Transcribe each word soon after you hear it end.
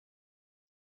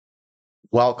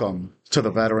Welcome to the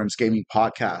Veterans Gaming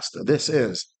Podcast. This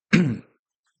is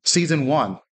Season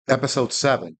 1, Episode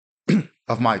 7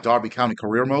 of my Darby County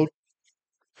Career Mode.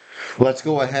 Let's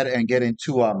go ahead and get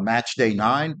into Match Day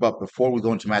 9. But before we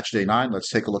go into Match Day 9, let's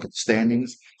take a look at the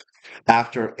standings.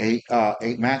 After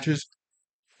eight matches,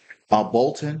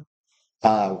 Bolton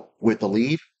with the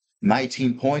lead,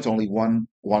 19 points, only one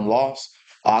loss.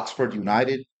 Oxford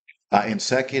United in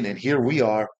second. And here we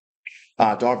are,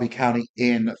 Darby County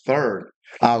in third.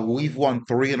 We've won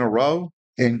 3 in a row,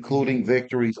 including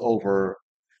victories over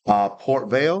Port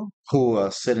Vale, who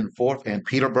sit in fourth, and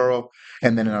Peterborough.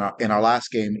 And then in our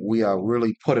last game, we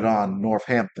really put it on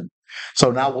Northampton.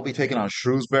 So now we'll be taking on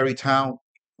Shrewsbury Town.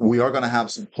 We are going to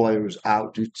have some players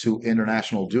out due to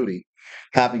international duty.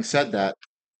 Having said that,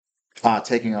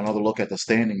 taking another look at the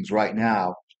standings right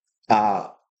now, uh,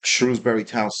 Shrewsbury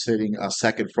Town sitting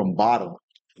second from bottom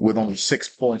with only 6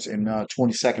 points in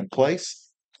 22nd place.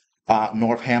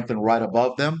 Northampton right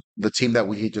above them, the team that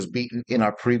we had just beaten in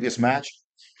our previous match.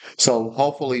 So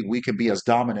hopefully we can be as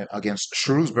dominant against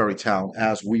Shrewsbury Town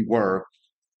as we were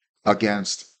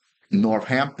against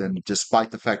Northampton,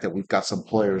 despite the fact that we've got some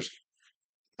players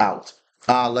out.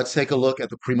 Let's take a look at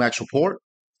the pre-match report.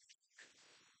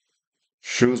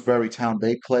 Shrewsbury Town,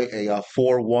 they play a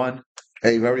 4-1,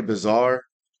 a very bizarre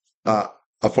uh,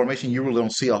 a formation you really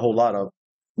don't see a whole lot of.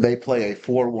 They play a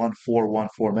 4-1-4-1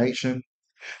 formation.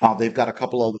 They've got a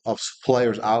couple of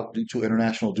players out due to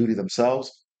international duty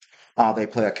themselves. They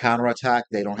play a counterattack.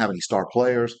 They don't have any star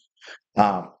players.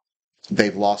 Um,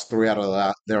 they've lost 3 out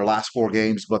of their last 4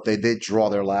 games, but they did draw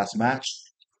their last match.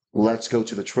 Let's go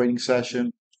to the training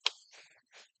session.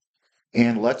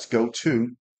 And let's go to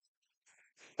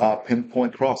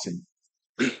pinpoint crossing.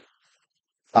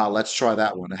 Let's try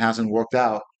that one. It hasn't worked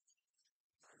out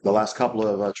the last couple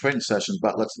of training sessions,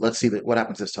 but let's see what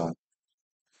happens this time.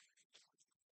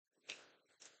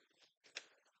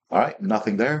 All right,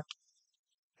 nothing there.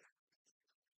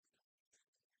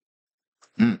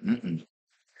 Mm-mm-mm.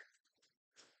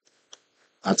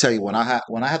 I tell you, when I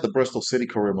had the Bristol City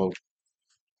career mode,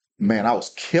 man, I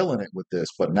was killing it with this.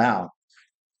 But now,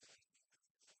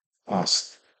 uh,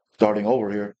 starting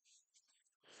over here,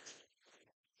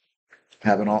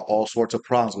 having all sorts of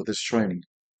problems with this training.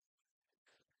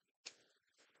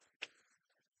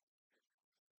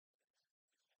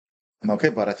 Okay,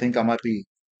 but I think I might be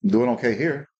doing okay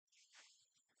here.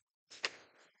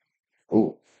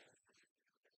 Ooh,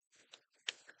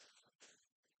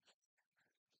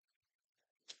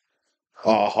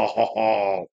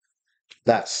 oh,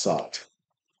 that sucked.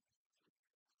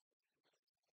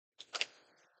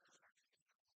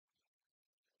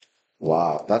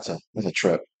 Wow, that's a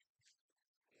trip.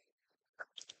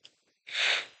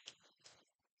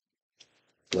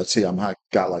 Let's see, I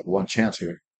got like one chance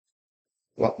here.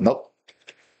 Well, nope.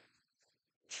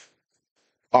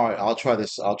 All right, I'll try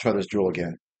this. I'll try this drill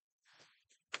again.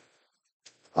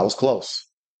 I was close.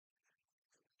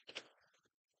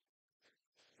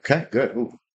 Okay, good.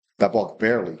 Ooh, that ball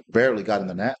barely got in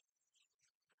the net.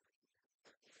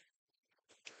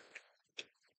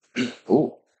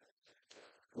 Ooh.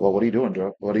 Well, what are you doing,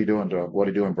 bro? What are you doing, bro? What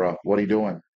are you doing, bro? What are you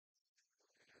doing?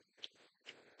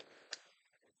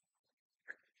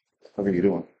 What are you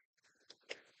doing?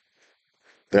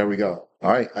 There we go.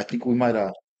 All right, I think we might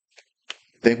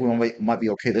be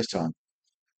okay this time.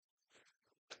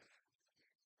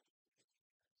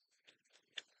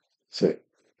 See.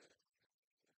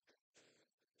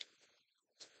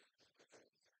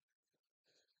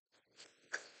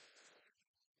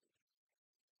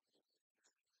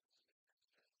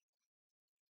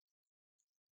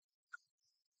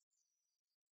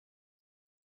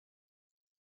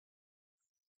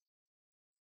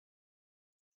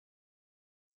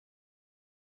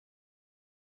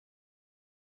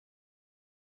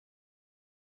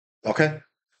 Okay,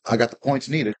 I got the points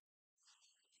needed.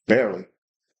 Barely.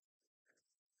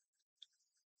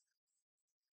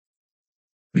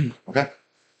 Okay.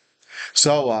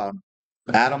 So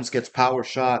Adams gets power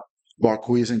shot.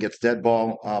 Barquizan gets dead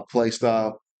ball play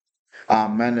style.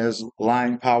 Menez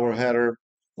line power header.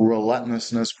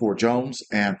 Relentlessness for Jones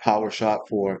and power shot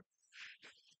for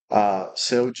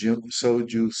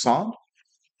Soju Son.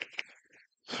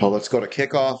 So let's go to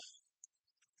kickoff.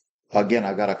 Again,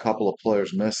 I got a couple of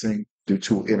players missing due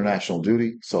to international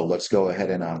duty. So let's go ahead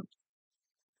and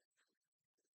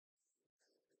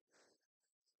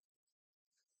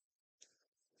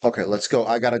okay, let's go.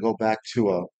 I gotta go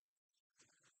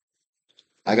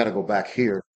back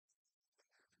here,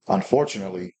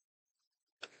 unfortunately,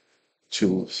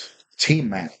 to team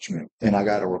management, and I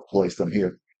gotta replace them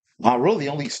here. Really,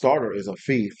 the only starter is a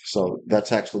thief, so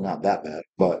that's actually not that bad.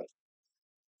 But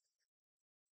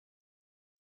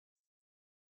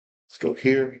go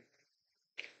here.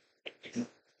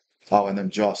 Oh, and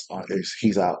then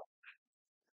he's out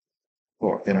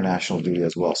for international duty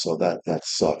as well. So that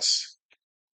sucks.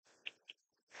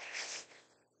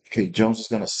 Okay, Jones is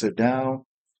gonna sit down.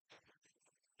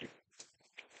 Let's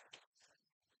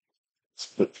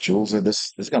put Jules in.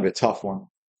 This is gonna be a tough one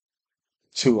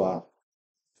to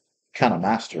kind of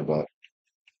master, but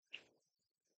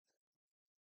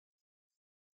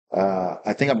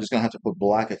I think I'm just gonna have to put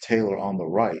Black at Taylor on the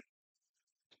right.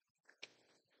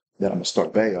 Then I'm gonna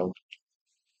start Bayo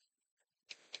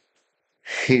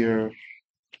here.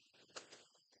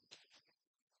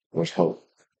 Where's Hope?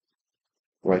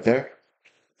 Right there.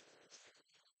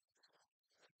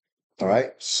 All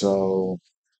right. So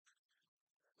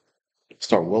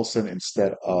start Wilson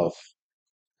instead of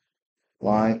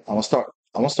Line. I'm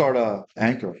gonna start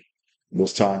Anchor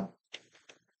this time,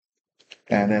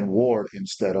 and then Ward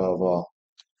instead of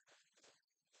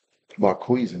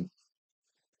Marquezen.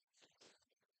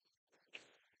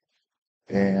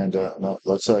 And no,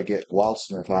 let's get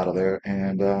Wildsmith out of there.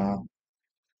 And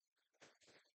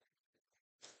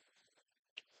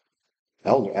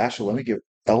Elder. Actually,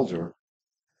 Elder.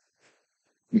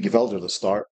 Let me give Elder the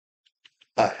start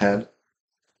ahead.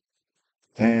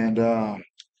 And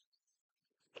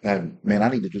man, I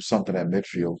need to do something at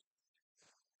midfield.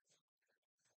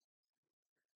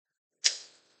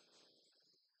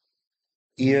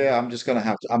 Yeah, I'm just gonna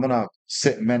have to. I'm gonna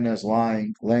sit Mendez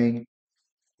lying lane,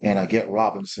 and I get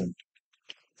Robinson.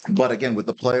 But again, with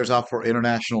the players out for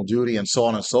international duty and so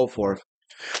on and so forth,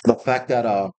 the fact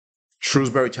that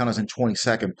Shrewsbury Town is in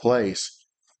 22nd place,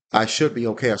 I should be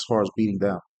okay as far as beating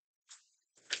them.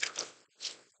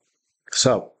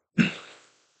 So,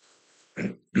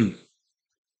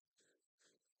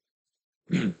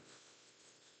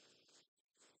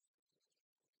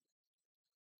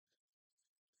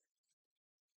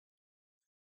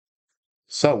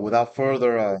 so without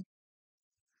further,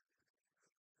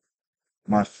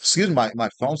 my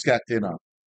phone's acting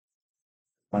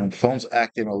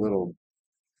a little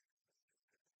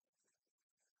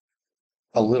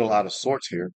out of sorts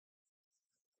here.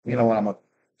 You know what? I'm gonna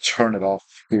turn it off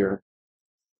here,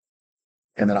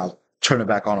 and then I'll turn it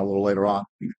back on a little later on.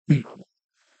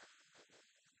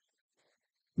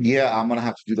 Yeah, I'm gonna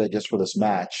have to do that just for this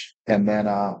match, and then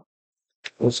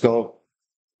let's go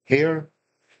here.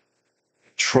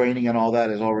 Training and all that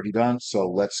is already done, so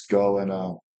let's go and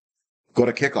go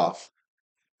to kickoff.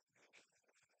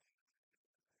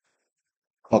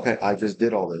 Okay, I just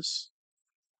did all this.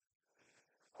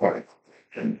 All right.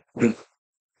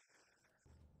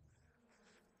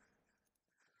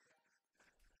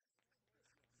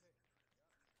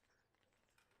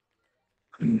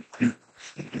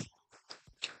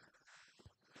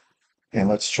 And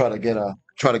let's try to get a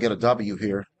W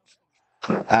here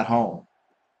at home.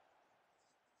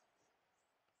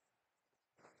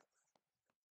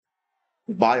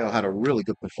 Bio had a really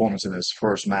good performance in his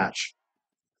first match.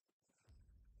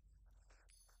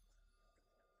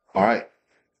 All right,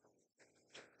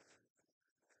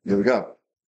 here we go.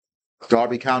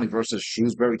 Derby County versus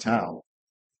Shrewsbury Town.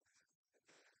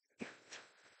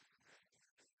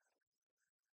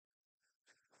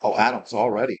 Oh, Adams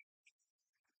already.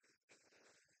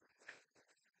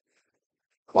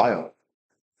 Bio.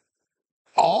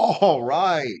 All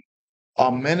right.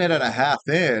 A minute and a half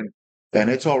in, and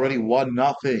it's already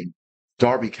 1-0.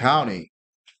 Derby County.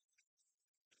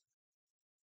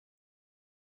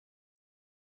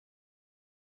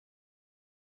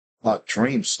 A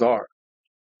dream start.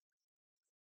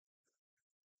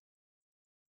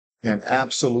 An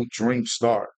absolute dream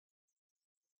start.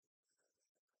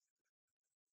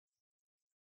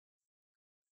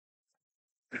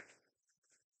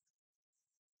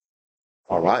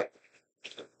 All right.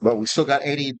 But we still got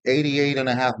 88 and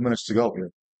a half minutes to go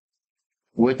here.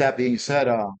 With that being said,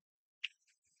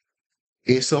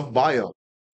 Issa Bio,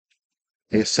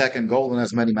 his second goal in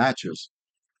as many matches.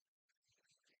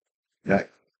 Yeah.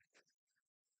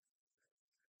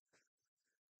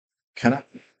 Kenna.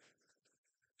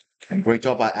 And great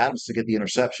job by Adams to get the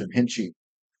interception. Hinchy.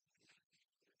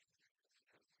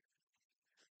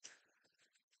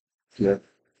 Yeah.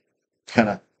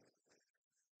 Kenna.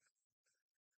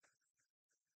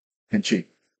 Hinchy.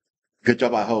 Good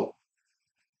job by Hope.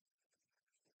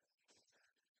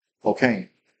 O'Kane.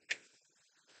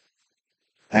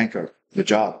 Anchor. Good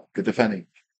job. Good defending.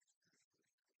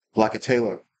 Blackett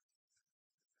Taylor.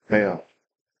 Bale.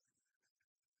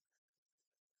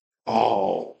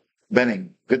 Oh.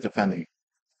 Benning. Good defending.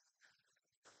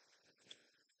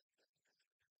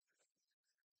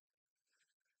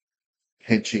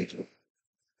 Hinchy.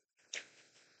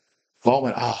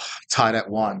 Bowman. Oh, tied at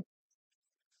 1.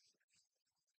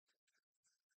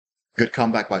 Good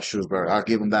comeback by Shrewsbury. I'll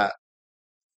give him that.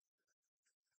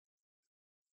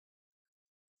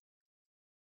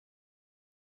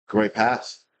 Great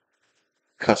pass.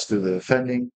 Cuts through the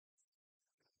defending.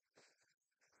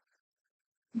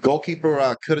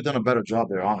 Goalkeeper could have done a better job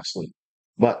there, honestly.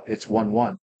 But it's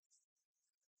 1-1.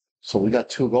 So we got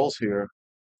two goals here,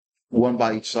 one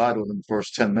by each side within the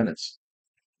first 10 minutes.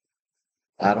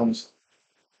 Adams,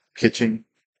 Kitching,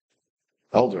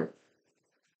 Elder.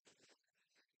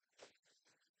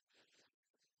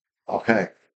 Okay.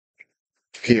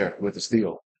 Here with the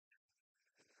steal.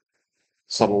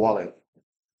 Sabawale.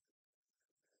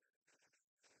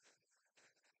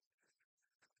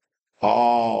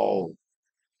 Oh,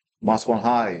 Maswan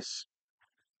Highs.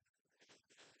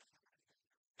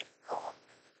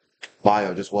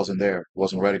 Bio just wasn't there,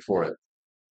 wasn't ready for it.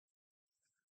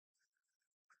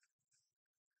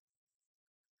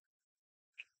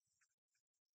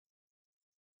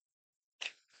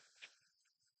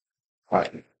 All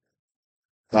right.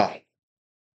 Ah,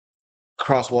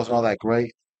 cross wasn't all that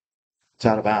great. It's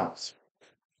out of bounds.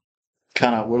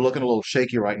 We're looking a little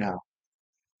shaky right now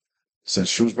since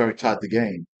Shrewsbury tied the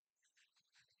game.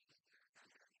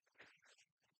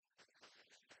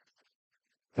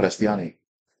 Prestiani.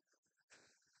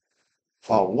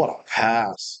 Oh, what a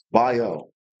pass. Bio.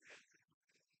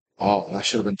 Oh, that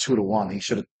should have been 2-1. He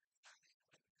should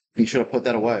have put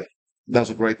that away. That was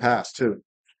a great pass too.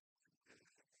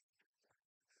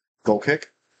 Goal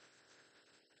kick.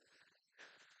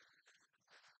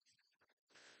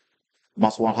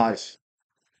 Maswan Highs.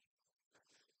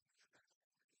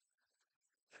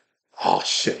 Oh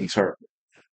shit, he's hurt.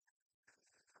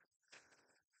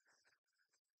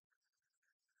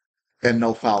 And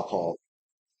no foul call.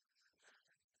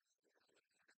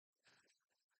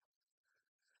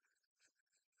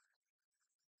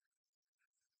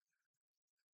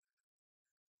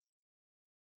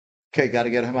 Okay, gotta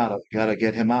get him out.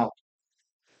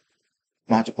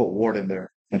 Might have to put Ward in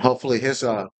there. And hopefully his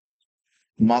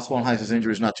Maswan Highs'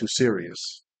 injury is not too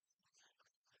serious.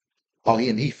 Oh,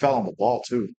 he fell on the ball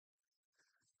too.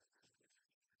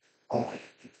 Oh,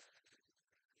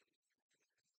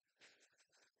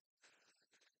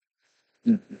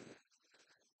 mm.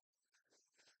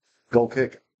 Goal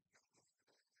kick.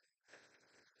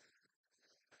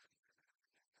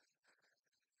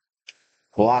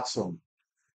 Blocks him.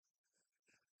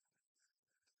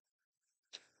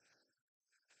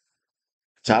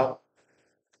 It's out.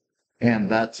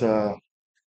 And that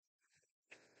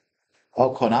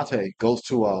Konate goes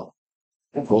to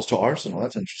Arsenal.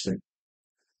 That's interesting.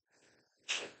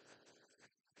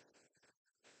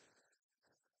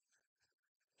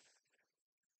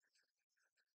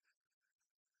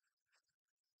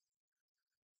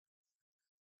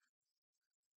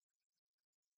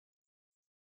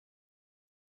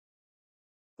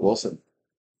 Wilson.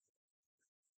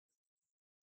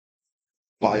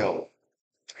 Bio.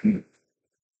 Hmm.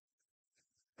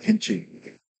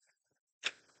 Hinchy.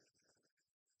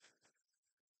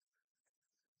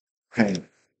 Kane.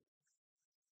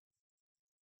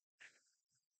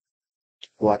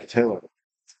 Black Taylor.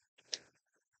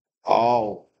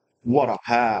 Oh, what a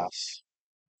pass.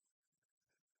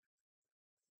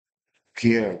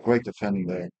 Pierre, great defending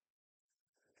there.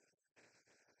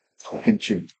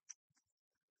 Hinchy.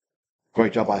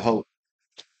 Great job by Hope.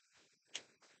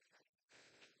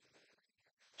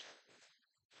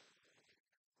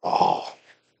 Oh,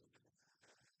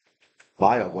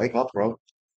 Bio, wake up, bro.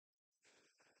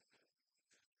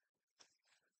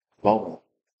 Bowman.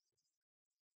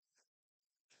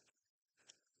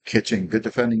 Kitching, good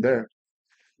defending there.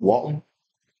 Walton.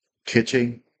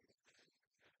 Kitching.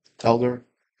 Elder.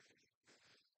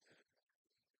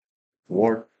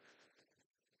 Ward.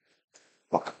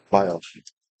 Fuck. Bio.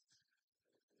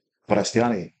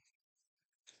 Prestiani.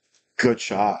 Good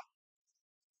shot.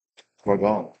 We're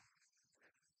going.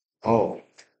 Oh,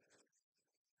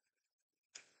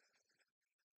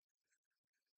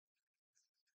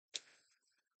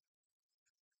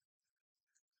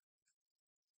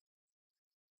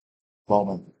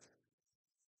 Bowman.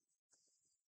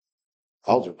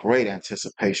 Elder, great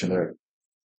anticipation there.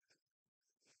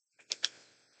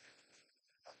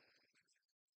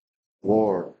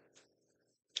 Ward.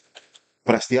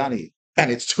 Prestiani. And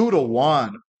it's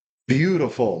 2-1.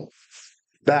 Beautiful.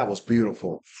 That was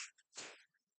beautiful.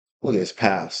 Look at his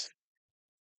pass.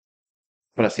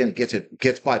 Prestiani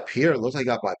gets by Pierre. Looks like he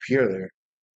got by Pierre there.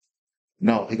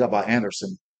 No, he got by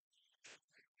Anderson.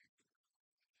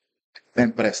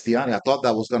 And Prestiani, I thought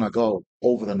that was gonna go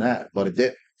over the net, but it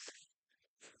did.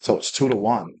 So it's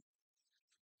 2-1.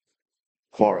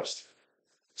 Forest.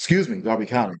 Excuse me, Derby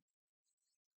County.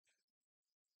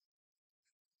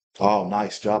 Oh,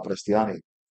 nice job, Cristiani.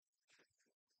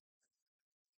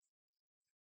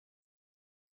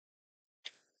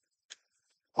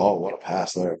 Oh, what a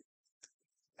pass there.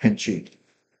 Hinchy.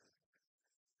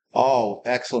 Oh,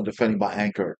 excellent defending by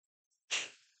Anchor.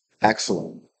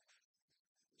 Excellent.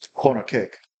 Corner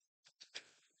kick.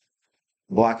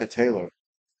 Blackett Taylor.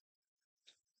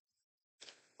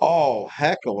 Oh,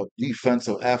 heck of a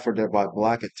defensive effort there by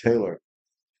Blackett Taylor.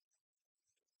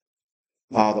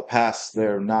 The pass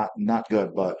there, not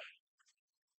good, but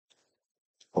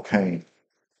okay.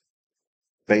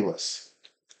 Bayless.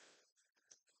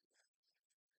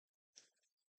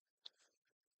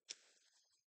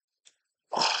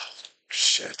 Oh,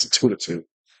 shit, it's a 2-2.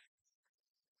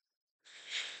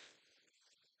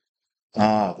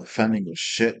 Defending was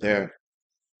shit there.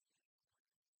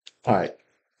 All right.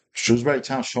 Shrewsbury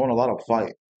Town showing a lot of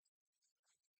fight.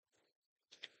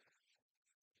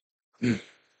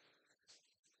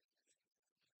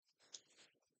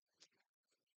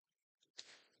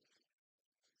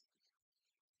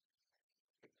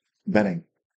 Benning.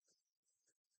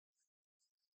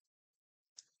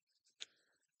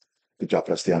 Good job,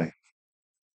 Prestiani.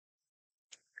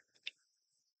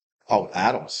 Oh,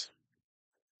 Adams.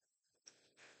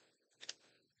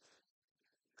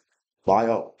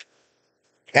 Bio.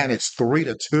 And it's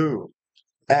 3-2.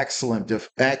 Excellent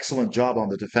job on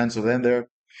the defensive end there.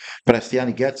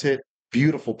 Prestiani gets it.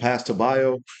 Beautiful pass to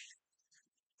Bio.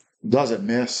 Doesn't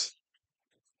miss.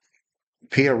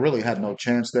 Pierre really had no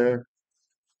chance there.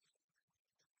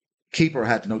 Keeper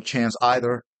had no chance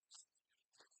either.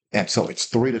 And so it's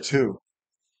 3-2.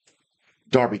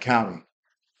 Derby County.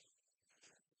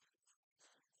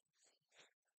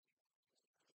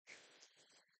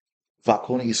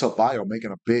 Vacuna Bio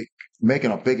making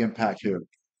a big impact here.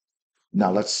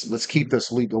 Now let's keep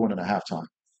this lead going into halftime.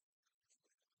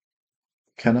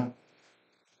 Kenna,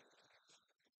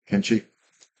 Kenchi,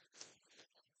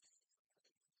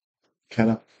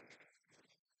 Kenna,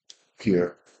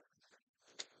 Pierre.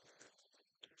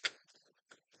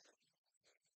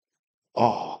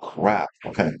 Oh crap.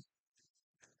 Okay.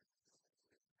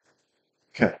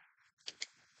 Okay.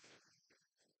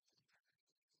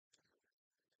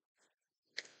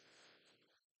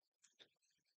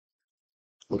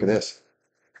 Look at this.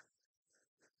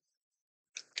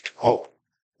 Oh.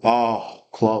 Oh,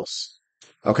 close.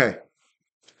 Okay.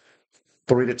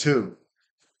 3-2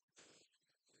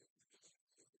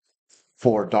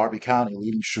 for Derby County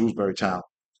leading Shrewsbury Town.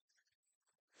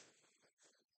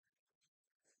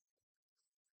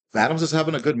 Adams is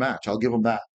having a good match. I'll give him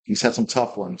that. He's had some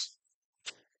tough ones.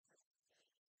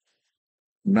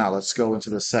 Now let's go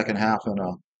into the second half and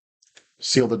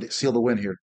seal the win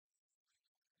here.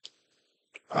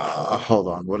 Hold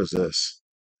on. What is this?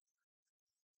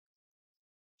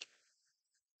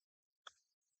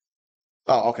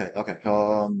 Oh, okay, okay.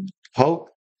 Hope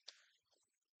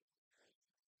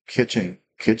Kitching.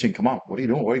 Come on. What are you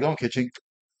doing? Where are you going, Kitching?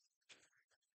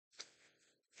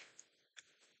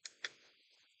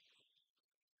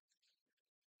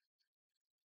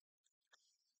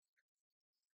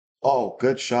 Oh,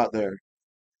 good shot there.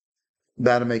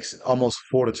 That makes it almost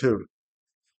 4-2.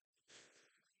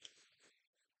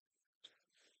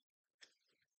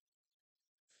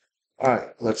 All right,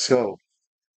 let's go.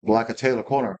 Black Taylor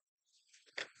corner.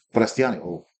 Prestiani.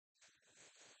 Oh,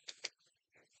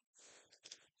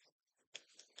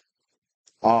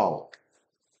 oh.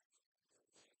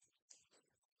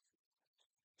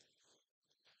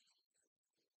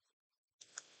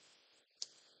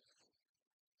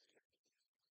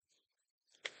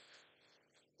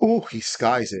 Oh, he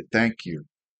skies it. Thank you.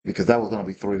 Because that was going to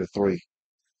be 3-3.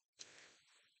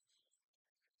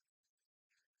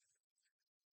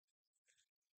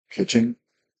 Kitching.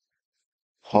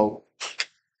 Hope.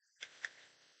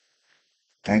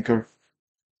 Anchor.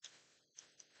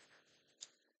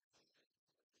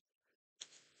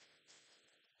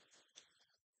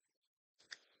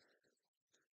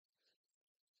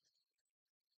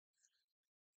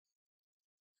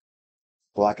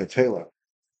 Black Taylor.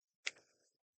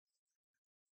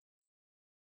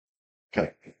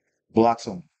 Okay. Blocks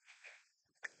him.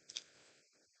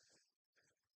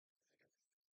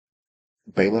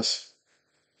 Bayless.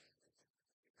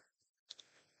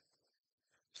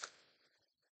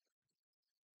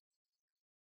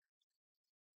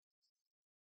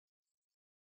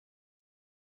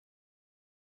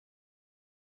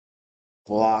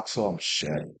 Blocks him.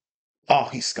 Shit. Oh,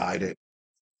 he skied it.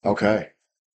 Okay.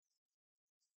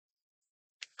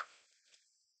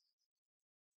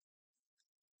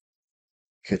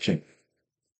 Kitching.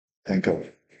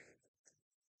 Anchor.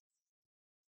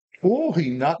 Oh, he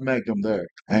nutmegged him there.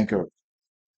 Anchor.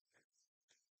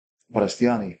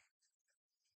 Prestiani.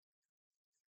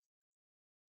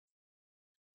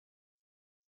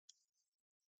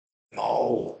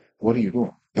 No. What are you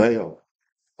doing? Bail.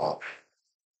 Oh,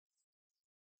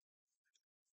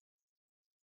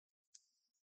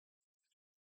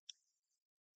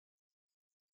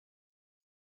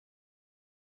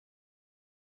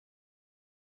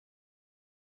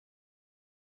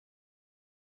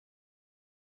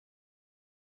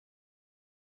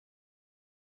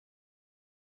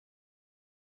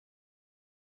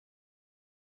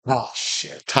 oh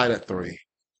shit. Tied at three.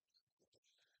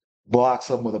 Blocks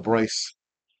him with a brace.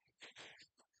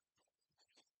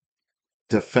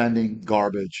 Defending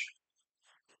garbage.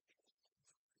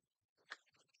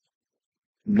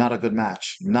 Not a good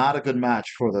match. Not a good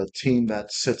match for the team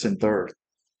that sits in third.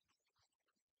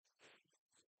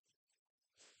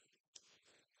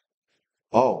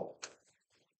 Oh,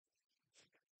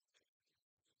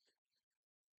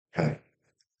 okay.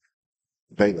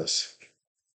 Vegas.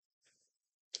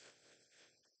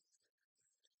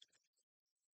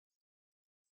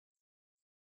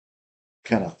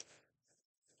 Kenna.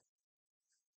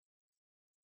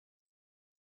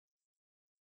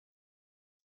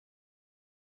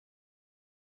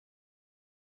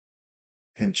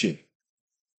 Hinchy.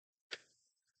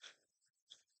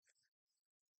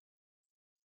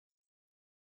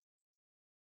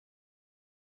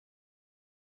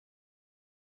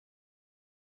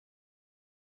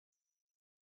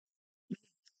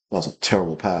 That was a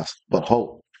terrible pass. But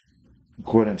hope.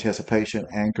 Good anticipation.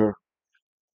 Anchor.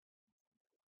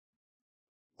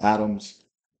 Adams.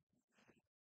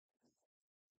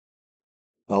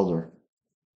 Elder.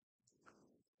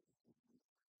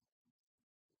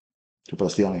 To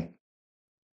Bastiani.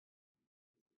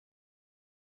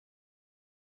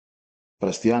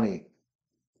 Bastiani.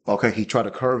 Okay, he tried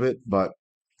to curve it, but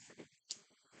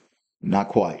not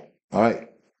quite. All right.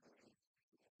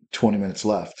 20 minutes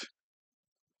left.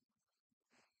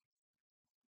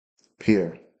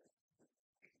 Pierre.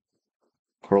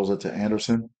 Curls it to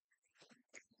Anderson.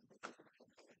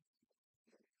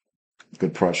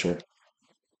 Good pressure.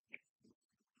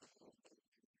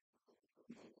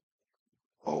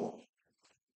 Oh.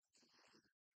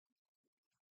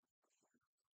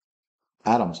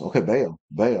 Adams. Okay, Bale.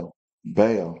 Bale.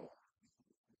 Bale.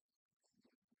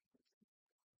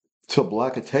 To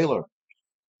Black and Taylor.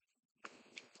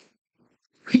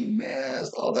 He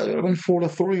missed. Oh, that would have been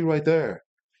 4-3 right there.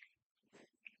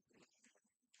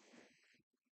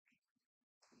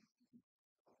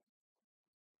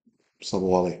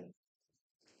 Sabawali.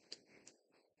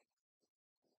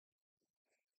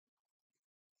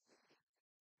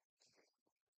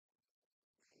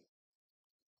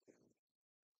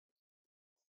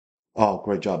 Oh,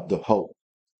 great job. The Hope.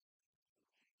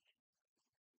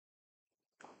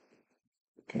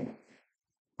 Okay.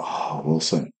 Oh,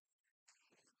 Wilson.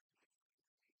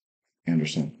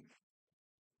 Anderson.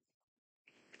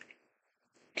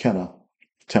 Kenna.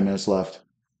 10 minutes left.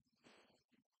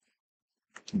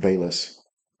 Bayless.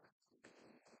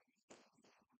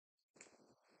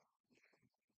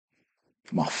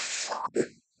 My fuck.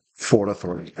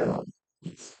 4-3.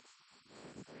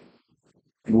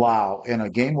 Wow. In a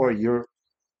game where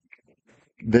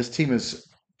this team is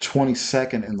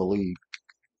 22nd in the league,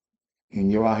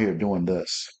 and you're out here doing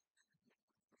this.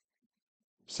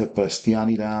 Sit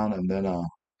Bastiani down, and then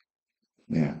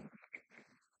yeah,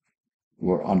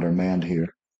 we're undermanned here.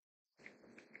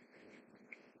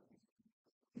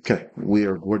 Okay,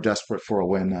 we're desperate for a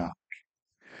win now.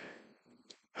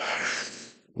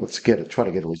 Let's get it. Try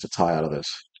to get at least a tie out of this.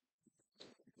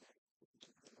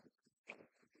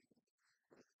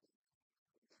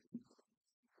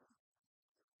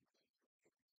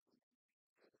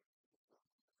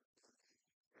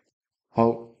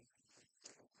 Oh,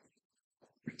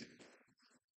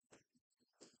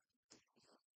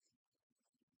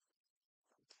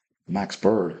 Max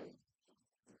Bird.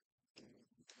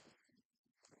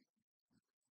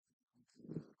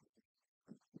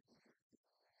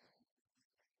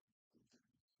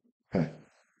 Okay,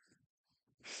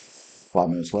 5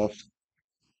 minutes left.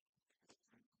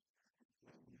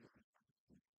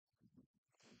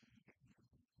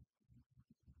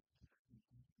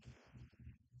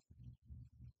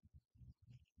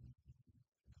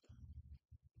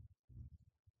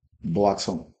 Blocks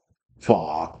him.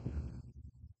 Fuck.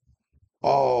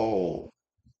 Oh,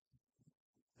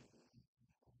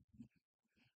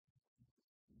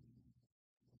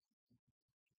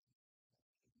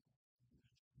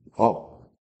 oh,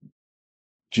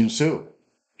 Jinsu.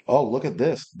 Oh, look at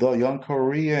this. The young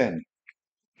Korean.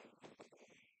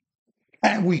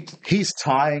 And he's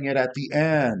tying it at the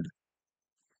end.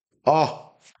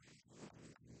 Oh,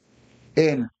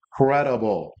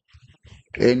 incredible.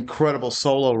 Incredible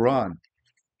solo run.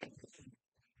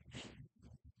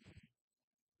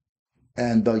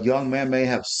 And the young man may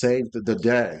have saved the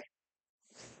day.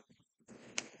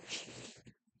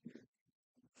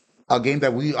 A game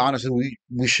that we honestly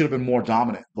we should have been more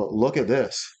dominant. But look at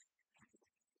this.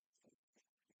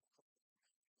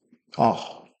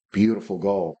 Oh, beautiful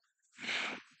goal.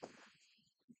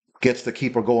 Gets the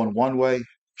keeper going one way,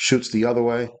 shoots the other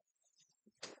way.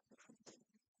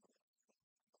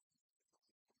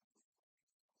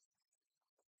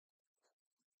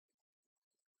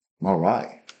 All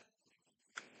right.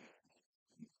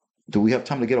 Do we have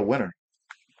time to get a winner?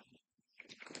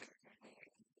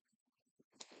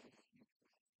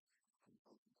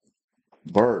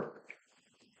 Bird,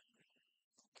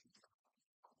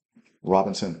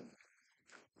 Robinson.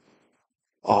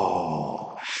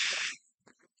 Oh,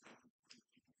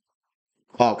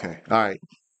 okay. All right.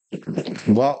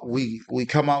 Well, we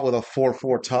come out with a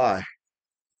 4-4 tie.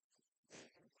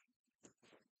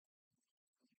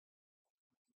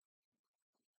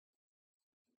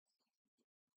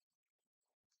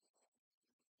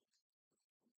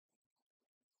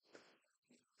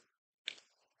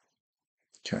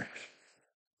 Okay.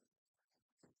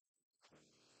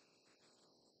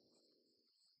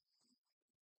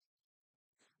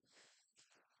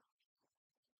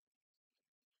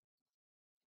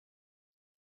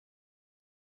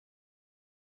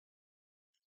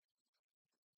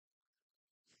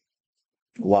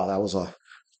 Wow, that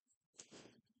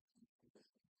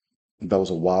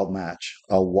was a wild match.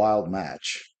 A wild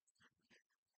match.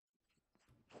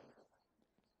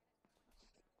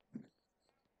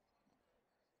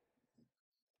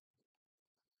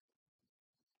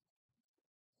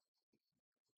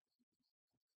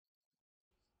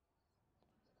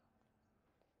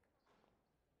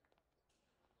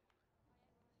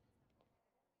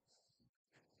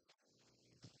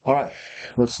 All right.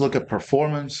 Let's look at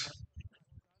performance.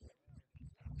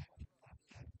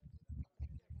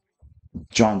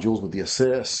 John Jules with the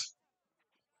assist.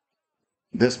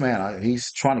 This man,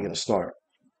 he's trying to get a start.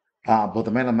 But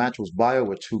the man of the match was Bayo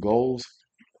with 2 goals.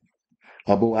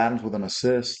 Abu Adams with an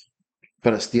assist.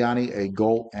 Pedestiani, a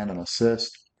goal and an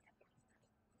assist.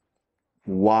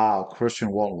 Wow,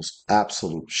 Christian Walton was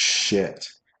absolute shit.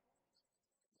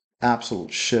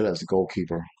 Absolute shit as a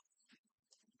goalkeeper.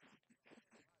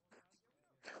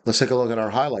 Let's take a look at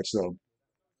our highlights, though.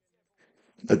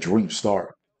 A dream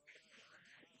start.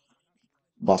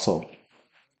 Bustle,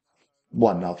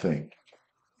 1-0.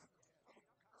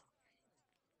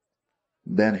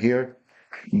 Then here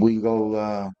we go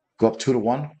up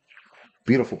 2-1.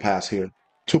 Beautiful pass here.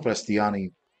 Tuprestiani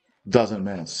doesn't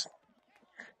miss.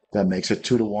 That makes it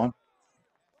 2-1.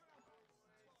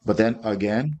 But then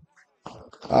again,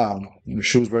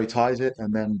 Shrewsbury ties it,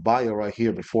 and then Bayo right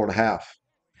here before the half.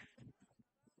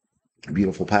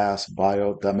 Beautiful pass,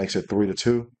 Bayo. That makes it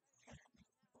 3-2.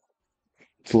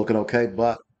 It's looking okay,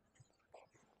 but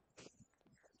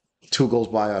 2 goals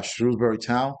by Shrewsbury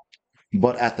Town.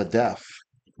 But at the death,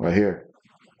 right here,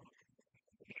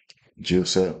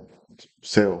 Juice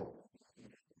still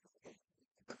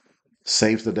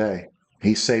saves the day.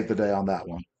 He saved the day on that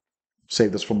one.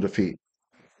 Saved us from defeat.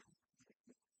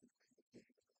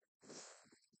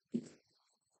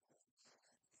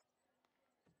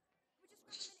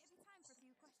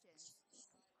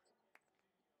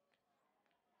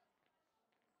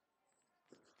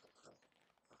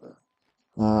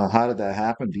 How did that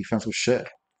happen? Defense was shit.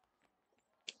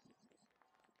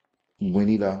 We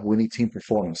need team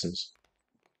performances,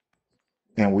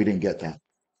 and we didn't get that.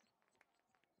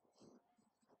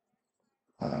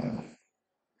 Uh,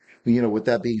 with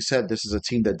that being said, this is a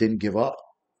team that didn't give up,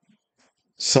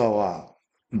 so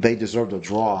they deserved a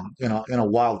draw in a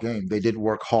wild game. They did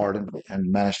work hard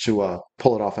and managed to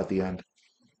pull it off at the end.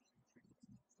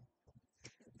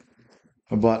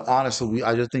 But honestly,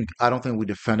 I don't think we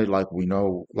defended like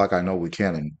I know we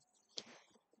can. And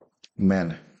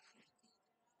man,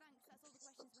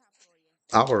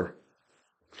 our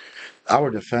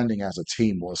our defending as a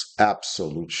team was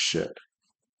absolute shit.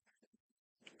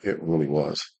 It really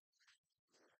was.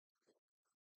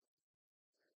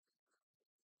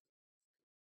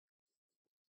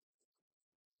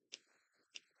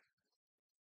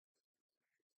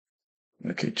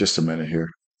 Okay, just a minute here.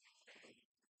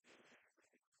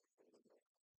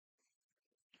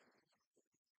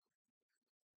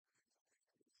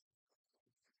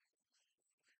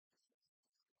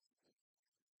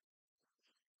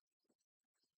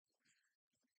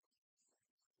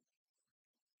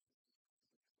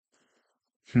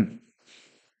 Hmm.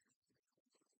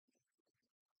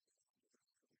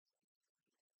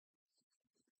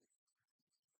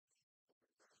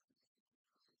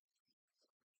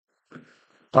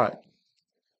 All right.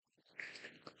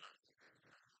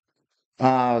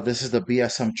 This is the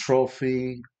BSM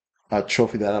trophy, a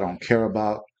trophy that I don't care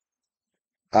about.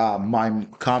 My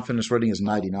confidence rating is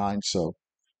 99, so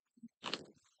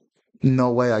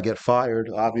no way I get fired,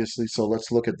 obviously. So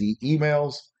let's look at the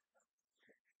emails.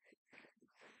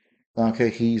 Okay,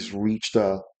 he's reached,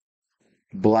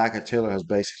 Blackett Taylor has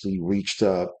basically reached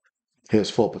his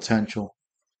full potential.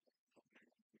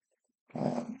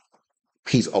 Um,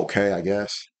 he's okay, I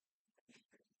guess.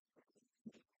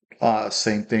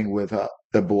 Same thing with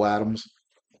Bo Adams,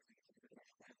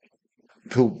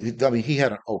 who, I mean, he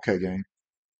had an okay game.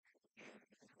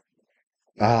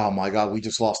 Oh my God, we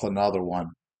just lost another one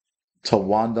to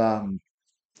Wanda.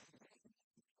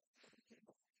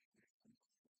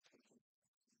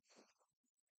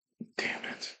 Damn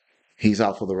it. He's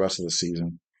out for the rest of the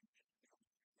season.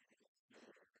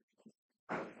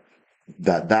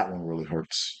 That one really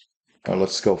hurts.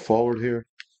 Let's go forward here.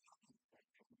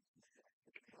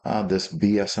 This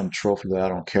BSM trophy that I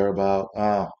don't care about.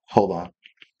 Hold on.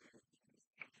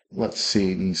 Let's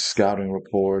see these scouting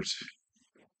reports.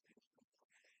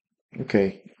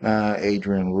 Okay.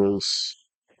 Adrian Roos,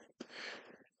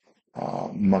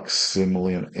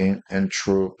 Maximilian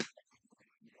Entrup.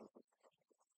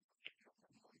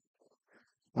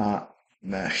 Uh,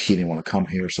 nah, he didn't want to come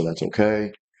here, so that's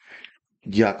okay.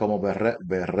 Giacomo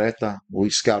Berretta, we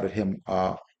scouted him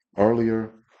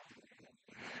earlier.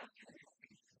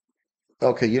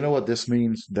 Okay, you know what this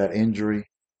means? That injury.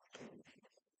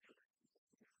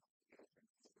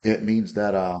 It means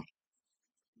that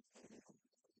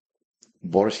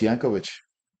Boris Yankovic,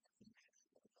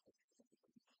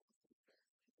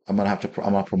 I'm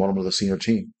gonna promote him to the senior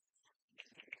team,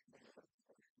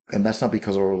 and that's not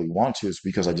because I really want to. It's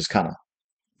because I just kind of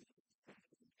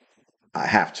I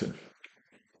have to.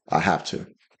 I have to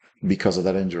because of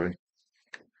that injury.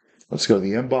 Let's go to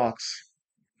the inbox.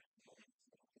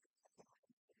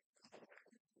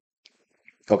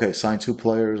 Okay, sign two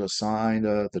players. Assigned.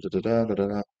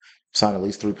 Sign at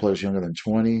least three players younger than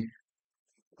 20.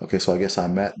 Okay, so I guess I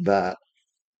met that.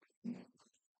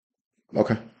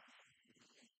 Okay,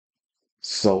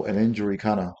 so an injury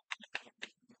kind of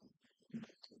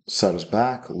set us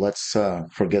back. Let's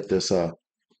forget this.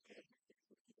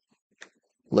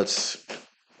 Let's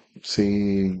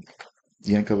see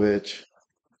Yankovic.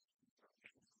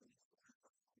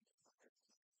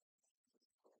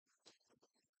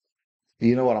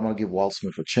 You know what? I'm gonna give Walt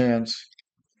Smith a chance,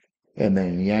 and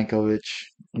then Yankovic,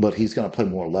 but he's gonna play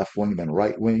more left wing than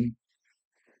right wing.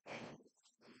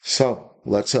 So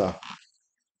let's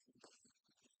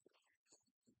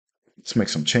make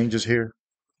some changes here.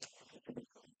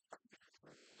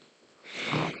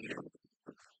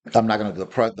 I'm not gonna do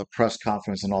the press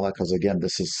conference and all that because again,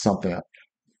 this is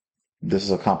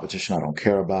a competition I don't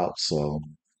care about. So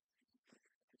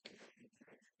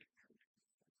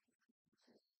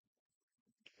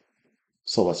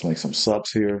let's make some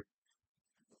subs here.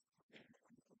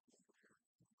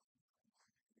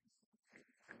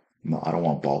 No, I don't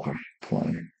want Balker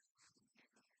playing.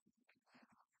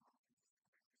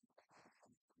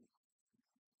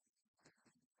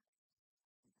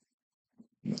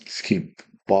 Let's keep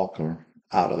Balker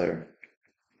out of there.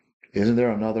 Isn't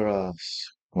there another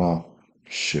well,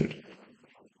 shoot.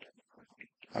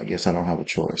 I guess I don't have a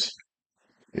choice.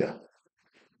 Yeah.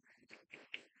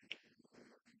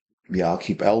 Yeah, I'll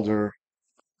keep Elder.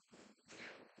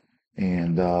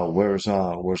 And where's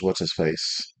what's his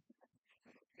face?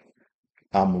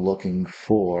 I'm looking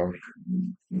for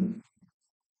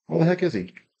where the heck is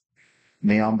he?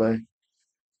 Niambe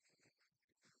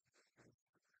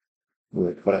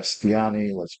with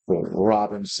Bastiani. Let's put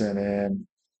Robinson in.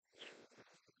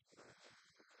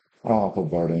 Oh, I'll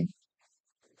put Bart in.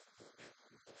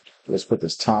 Let's put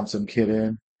this Thompson kid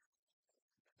in.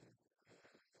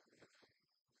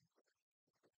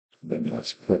 Then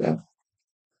let's put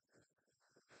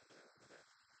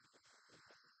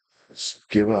let's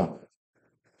give up.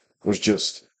 Was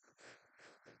just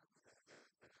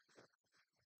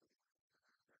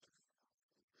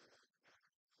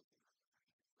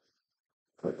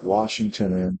put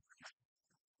Washington in.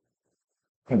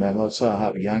 And then let's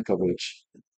have Yankovic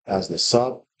as the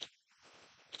sub.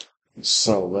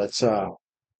 So let's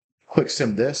quick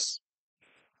sim this.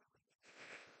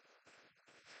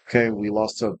 Okay, we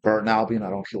lost to Burton Albion. I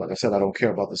don't feel like I said I don't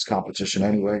care about this competition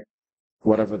anyway.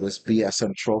 Whatever this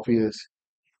BSM trophy is.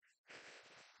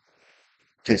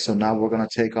 Okay, so now we're gonna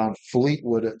take on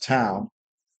Fleetwood at Town.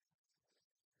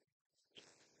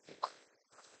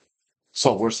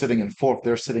 So we're sitting in fourth.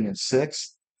 They're sitting in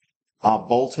sixth.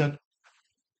 Bolton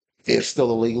is still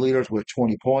the league leaders with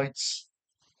 20 points.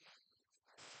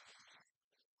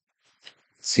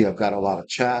 See, I've got a lot of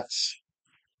chats.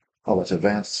 Oh, let's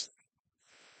advance.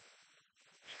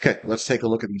 Okay, let's take a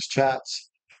look at these chats.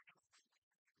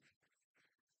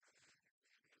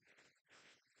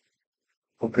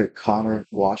 Okay, Connor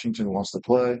Washington wants to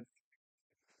play.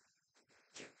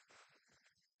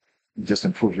 Just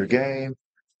improve your game.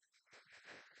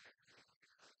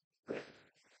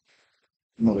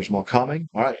 No, there's more coming.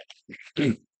 All right.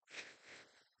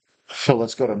 So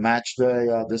let's go to match day.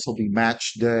 This will be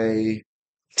match day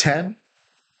 10.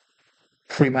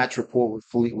 Pre-match report with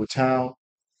Fleetwood Town.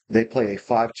 They play a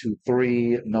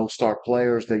 5-2-3, no star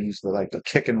players. They use the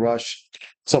kick and rush.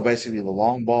 So basically the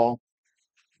long ball.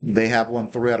 They have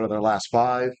won 3 out of their last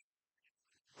 5.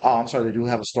 Oh, I'm sorry, they do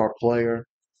have a star player,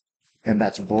 and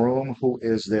that's Broom, who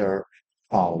is their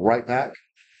right back.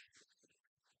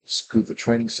 Scoot the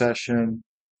training session.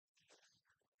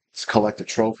 Let's collect the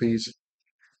trophies.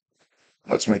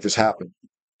 Let's make this happen.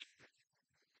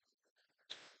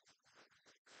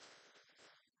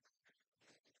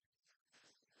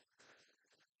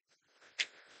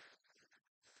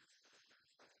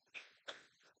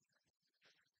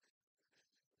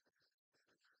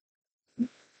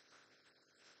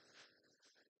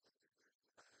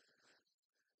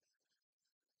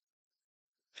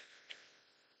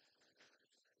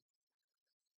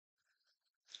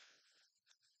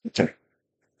 Okay.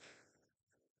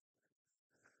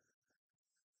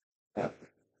 Yeah,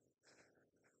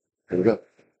 here we go.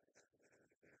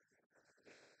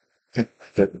 Okay.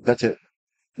 That's it.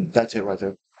 That's it right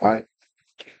there. All right.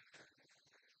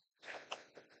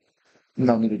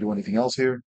 No need to do anything else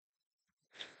here.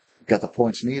 Got the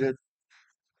points needed.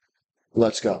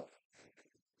 Let's go.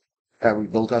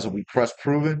 Those guys will be press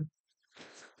proven.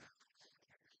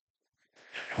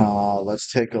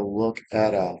 Let's take a look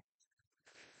at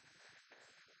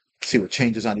see what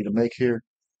changes I need to make here.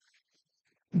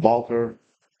 Balker.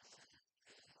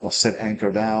 I'll set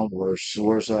anchor down.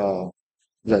 Where's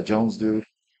that Jones dude?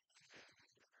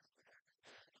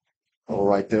 Oh,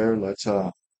 right there. Let's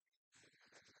put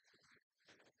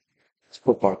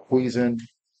Barquise in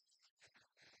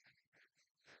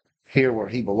here where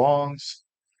he belongs.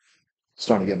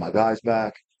 Starting to get my guys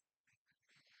back.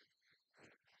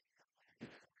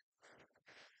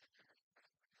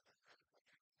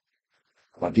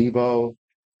 Debo,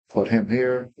 put him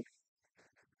here.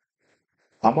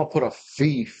 I'm gonna put a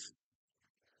thief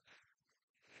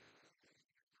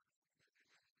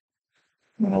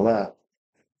on the left.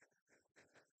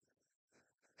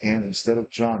 And instead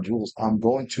of John Jules, I'm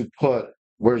going to put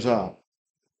where's Yankovic.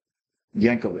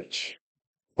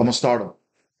 I'm gonna start him.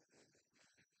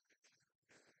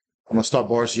 I'm gonna start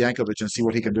Boris Yankovic and see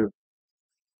what he can do.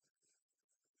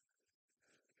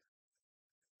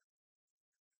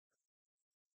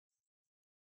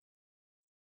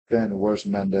 Then where's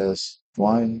Mendez?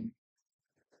 Line.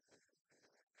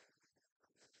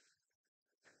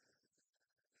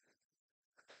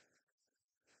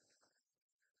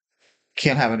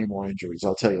 Can't have any more injuries,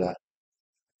 I'll tell you that.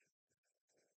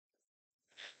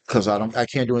 Because I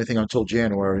can't do anything until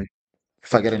January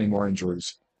if I get any more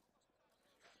injuries.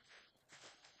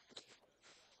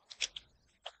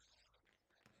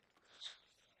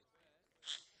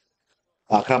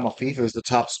 Kama FIFA is the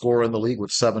top scorer in the league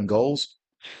with 7 goals.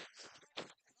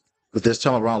 But this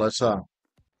time around, let's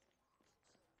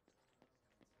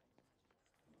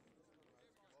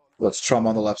try him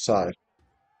on the left side.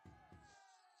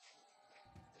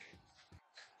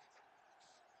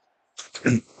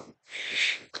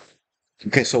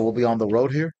 Okay, so we'll be on the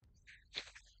road here.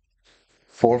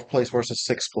 4th place versus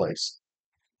 6th place.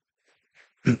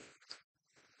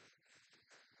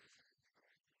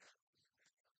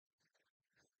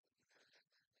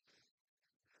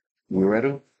 We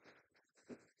ready?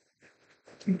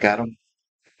 Got him.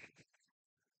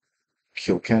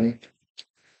 Kilkenny.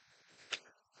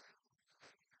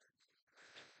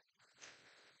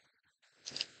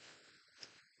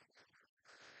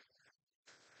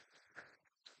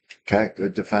 Okay,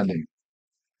 good defending.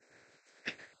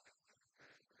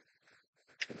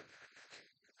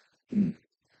 Okay,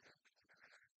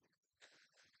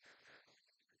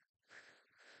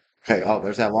 oh,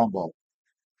 there's that long ball.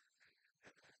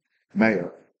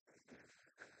 Mayor.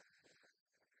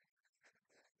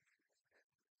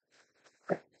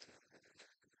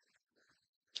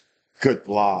 Good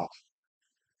block.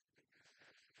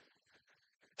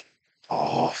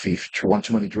 Oh, Fief, one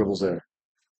too many dribbles there.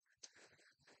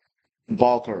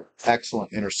 Balker,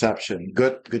 excellent interception.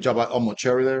 Good job by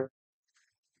Cherry there.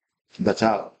 That's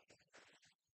out.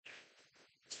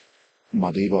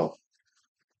 Madibo.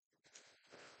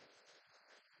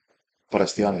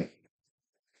 Forestiani.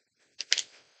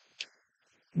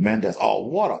 Mendez. Oh,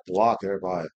 what a block there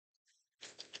by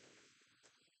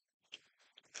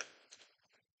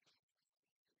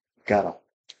Got him.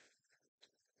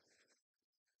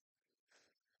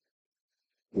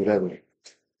 Whatever.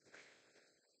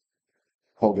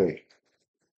 Okay.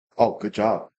 Oh, good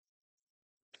job.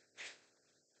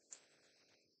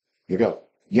 You go.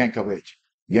 Yankovic.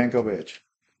 Yankovic.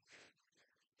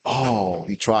 Oh,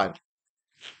 he tried.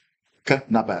 Okay,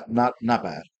 not bad. Not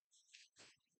bad.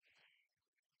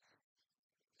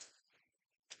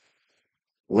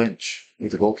 Lynch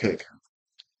with a goal kick.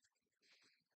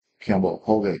 Campbell.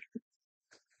 Holgate.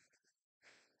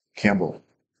 Campbell.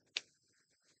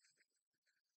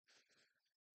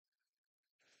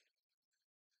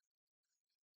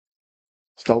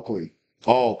 Stokely.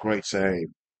 Oh, great save.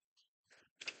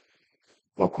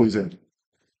 Look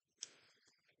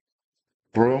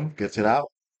Broom gets it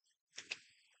out.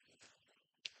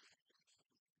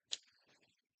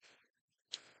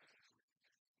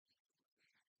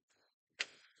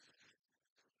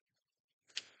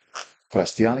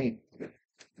 Bastiani.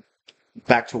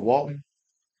 Back to Walton.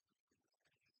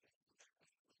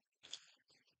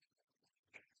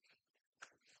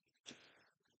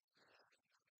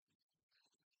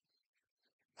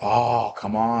 Oh,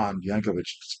 come on. Yankovic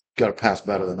got to pass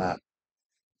better than that.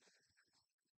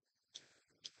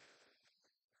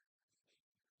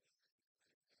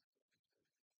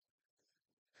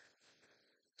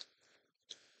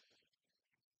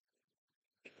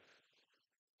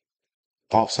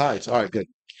 Offsides. All right, good.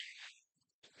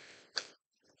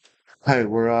 Hey,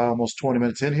 we're almost 20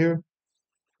 minutes in here.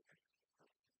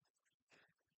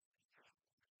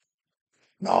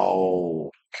 No.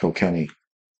 Kilkenny.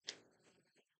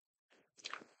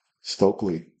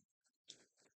 Stokely.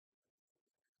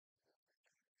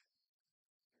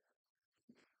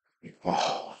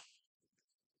 Oh,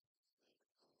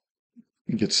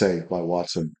 you get saved by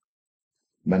Watson.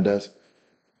 Mendez.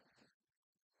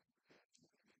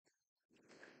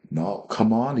 No,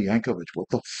 come on, Yankovic. What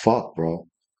the fuck, bro?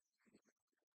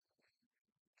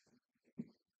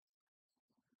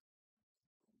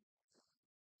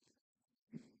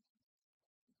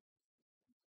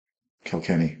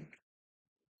 Kilkenny.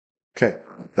 Okay,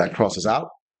 that crosses out.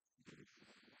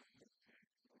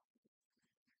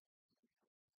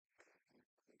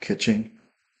 Kitching.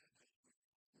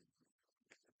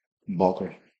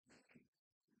 Balker.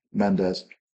 Mendez.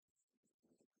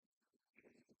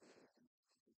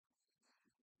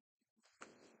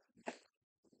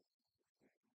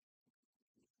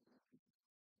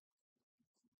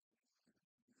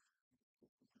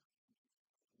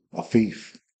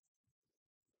 Afif.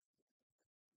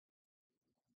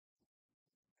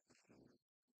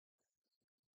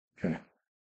 Okay.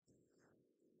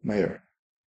 Mayor.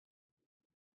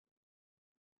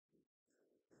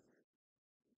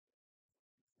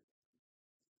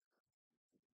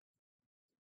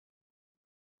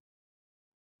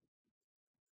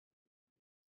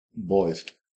 Boys.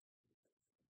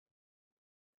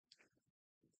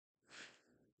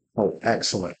 Oh,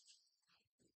 excellent.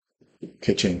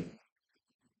 Kitching.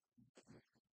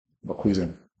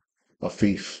 Bequeezing.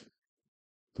 Afif.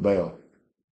 Cabello.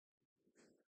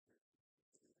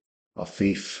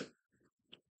 Afif.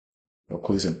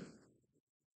 Bequeezing.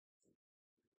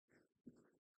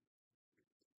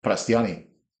 Prastiani.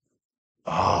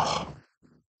 Ah,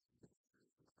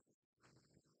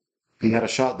 he had a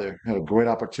shot there. Had a great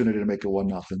opportunity to make it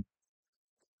 1-0.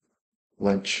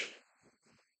 Lynch.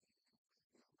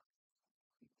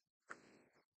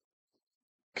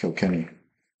 Kilkenny.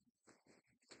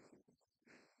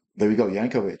 There we go.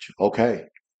 Yankovic. Okay.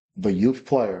 The youth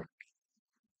player.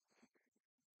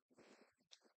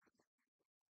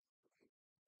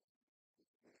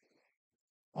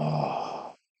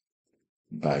 Ah,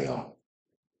 Bayo.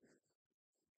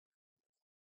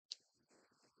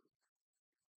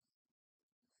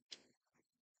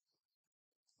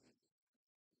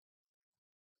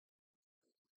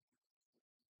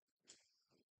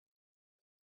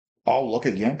 Oh, look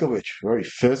at Yankovic. Very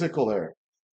physical there.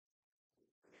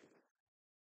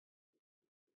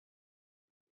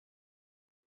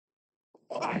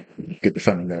 Ah, good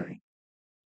defending there.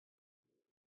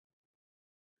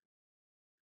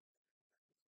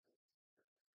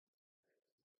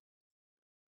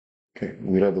 Okay,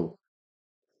 Wiredu.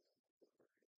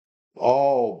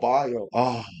 Oh, Bayo.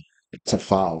 Oh, it's a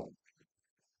foul.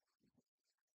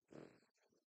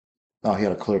 Oh, he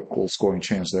had a clear goal scoring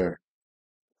chance there.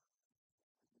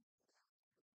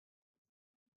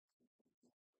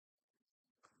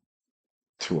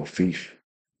 To a thief.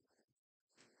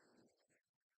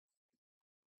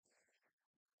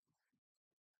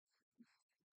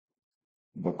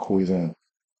 But Cuisin.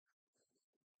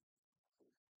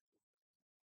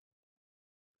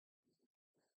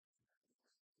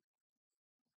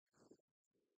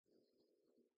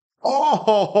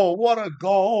 Oh, what a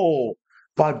goal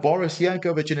by Boris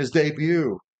Yankovic in his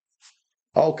debut.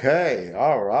 Okay,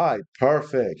 all right,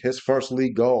 perfect. His first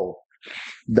league goal.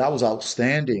 That was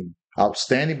outstanding.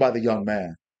 Outstanding by the young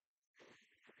man.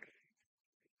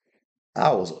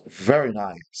 That was very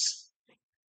nice.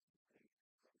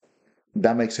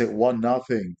 That makes it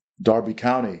 1-0. Derby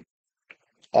County.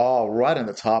 Oh, right in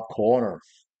the top corner.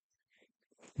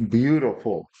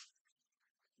 Beautiful.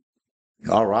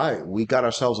 All right, we got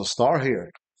ourselves a star here.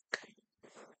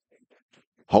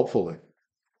 Hopefully.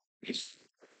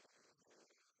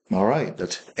 All right,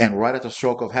 that's and right at the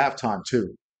stroke of halftime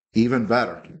too. Even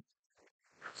better.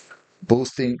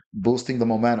 Boosting the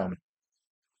momentum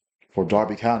for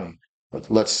Derby County.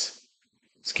 But let's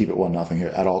keep it 1-0 here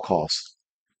at all costs.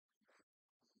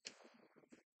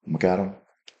 Look at him.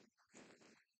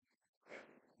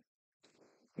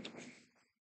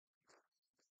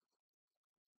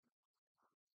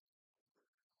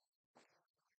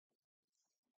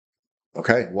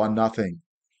 Okay, 1-0.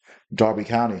 Derby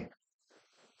County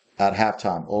at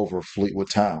halftime over Fleetwood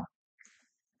Town.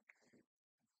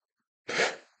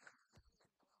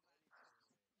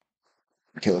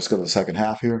 Okay, let's go to the second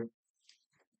half here.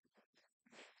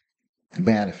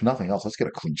 Man, if nothing else, let's get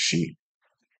a clean sheet.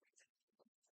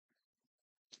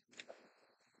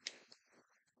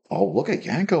 Oh, look at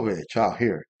Yankovic out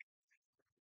here.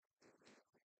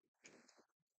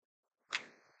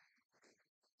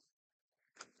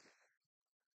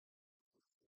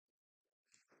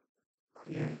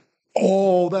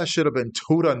 Oh, that should have been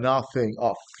 2-0.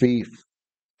 A thief.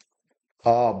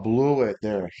 Oh, blew it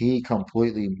there. He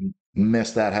completely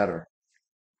missed that header.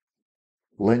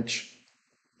 Lynch,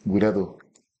 Guiredo,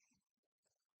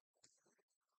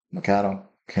 McAdam,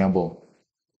 Campbell,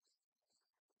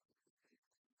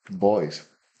 boys.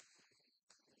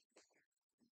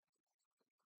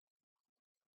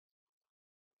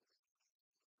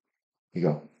 You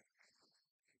go.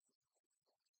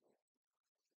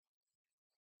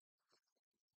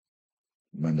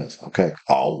 Mendes. Okay.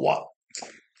 Oh, what?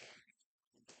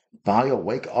 Bio,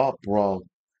 wake up, bro.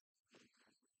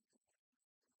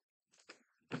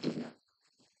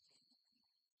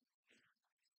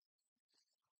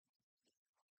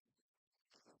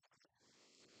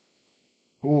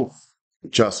 Oof.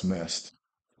 Just missed.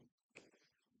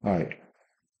 All right.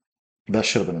 That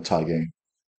should have been a tie game.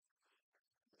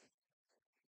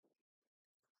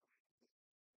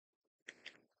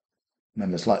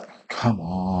 Mendes, like, come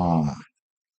on.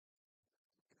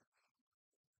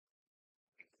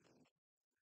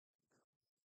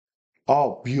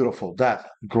 Oh, beautiful. That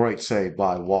great save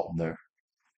by Walton there.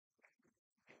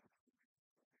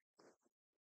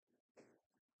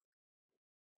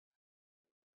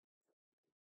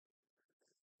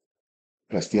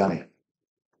 Cristiani.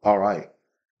 All right.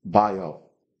 Bio.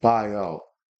 Bio.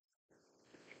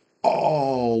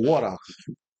 Oh, what a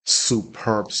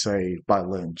superb save by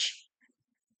Lynch.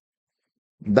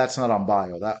 That's not on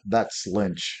Bio. That's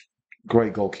Lynch.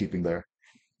 Great goalkeeping there.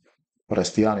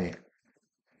 Restiani,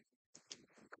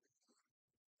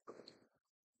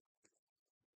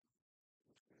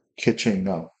 Kitching,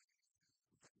 no.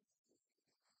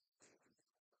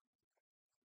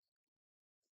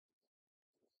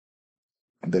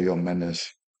 And there you go,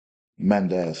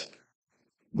 Mendez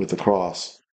with the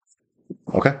cross.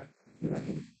 Okay.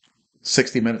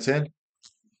 60 minutes in.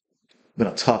 Been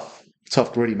a tough,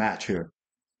 gritty match here.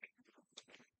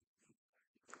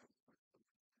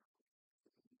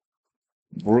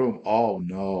 Broom. Oh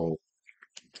no.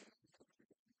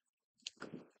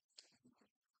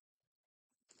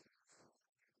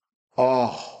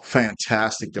 Oh,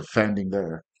 fantastic defending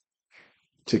there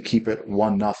to keep it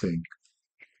 1-0.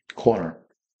 Corner.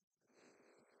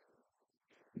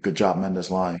 Good job, Mendes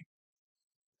line.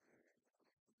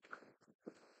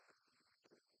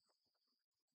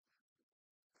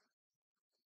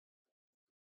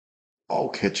 Oh,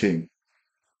 Kitching.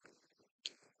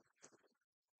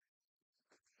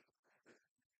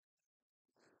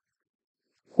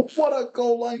 What a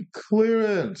goal line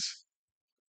clearance.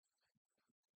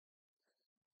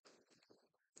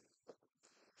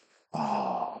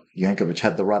 Oh, Yankovic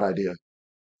had the right idea.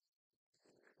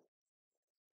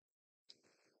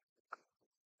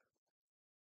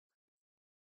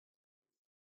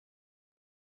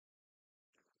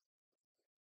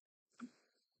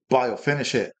 Bio,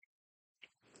 finish it.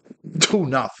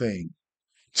 2-0.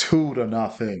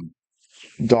 2-0.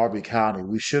 Derby County.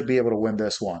 We should be able to win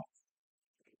this one.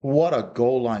 What a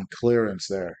goal line clearance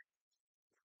there.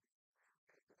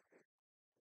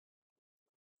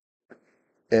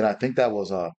 And I think that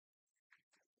was our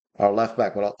left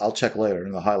back, but I'll check later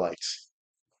in the highlights.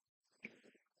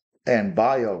 And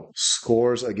Bio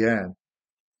scores again.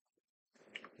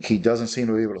 He doesn't seem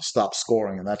to be able to stop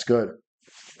scoring, and that's good.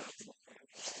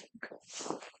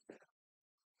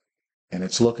 And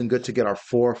it's looking good to get our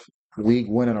fourth league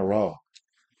win in a row.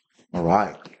 All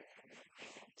right.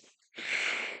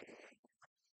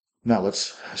 Now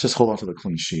let's just hold on to the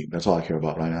clean sheet. That's all I care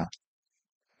about right now.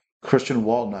 Christian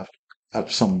Walton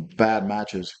after some bad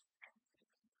matches.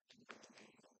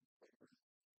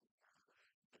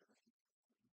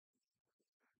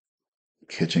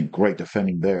 Kitchen, great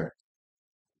defending there.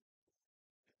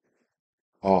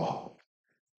 Oh,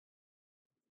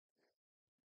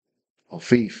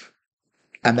 O'Feef.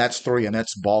 And that's three, and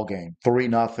that's ball game.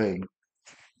 3-0.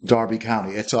 Derby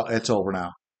County. It's over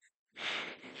now.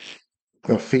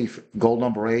 O'Feef, goal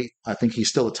number 8. I think he's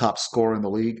still the top scorer in the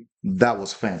league. That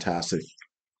was fantastic.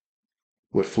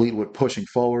 With Fleetwood pushing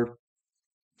forward.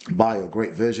 Bio,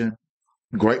 great vision.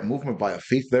 Great movement by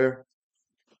O'Feef there.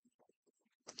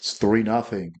 It's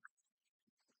 3-0.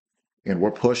 And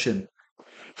we're pushing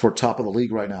for top of the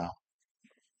league right now.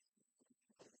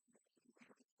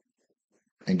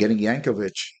 And getting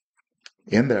Yankovic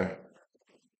in there.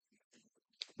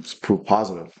 It's proof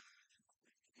positive.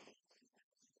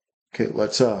 Okay,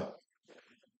 let's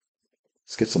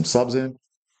get some subs in.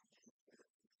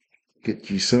 Get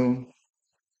Jisoon.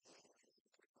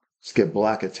 Let's get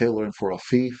Black and Taylor in for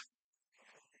Afif.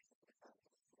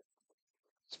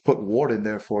 Let's put Ward in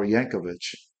there for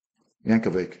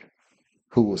Yankovic,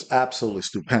 who was absolutely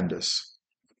stupendous.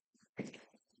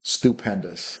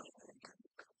 Stupendous.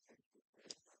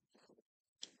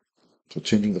 So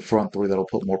changing the front three, that'll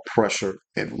put more pressure.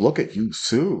 And look at you,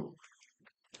 Sue.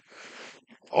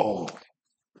 Oh,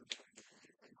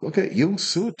 look at you,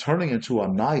 Sue, turning into a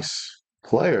nice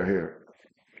player here.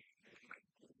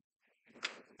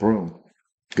 Broom.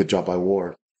 Good job by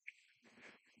Ward.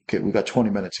 Okay, we got 20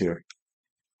 minutes here.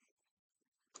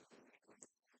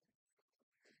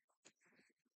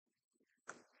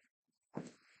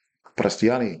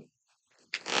 Prestiani.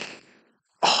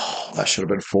 Oh, that should have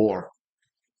been 4.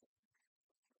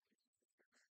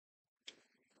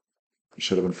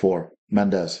 Should have been 4.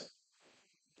 Mendez.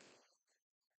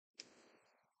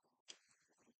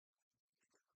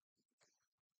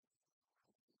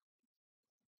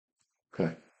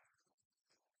 Okay.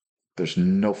 There's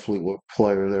no Fleetwood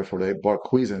player there for the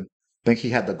Barquizan. Think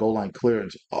he had the goal line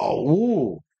clearance. Oh,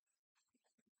 ooh,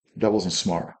 that wasn't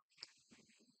smart.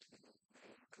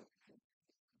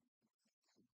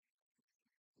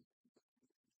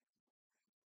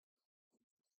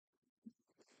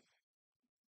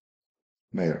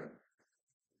 Mayor.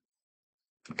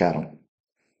 Got him.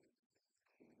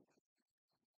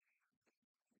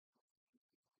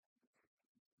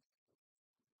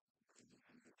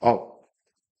 Oh,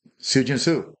 Sujin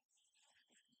Su.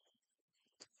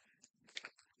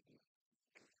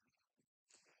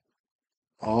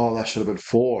 Oh, that should have been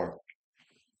 4.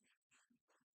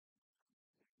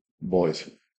 Boys.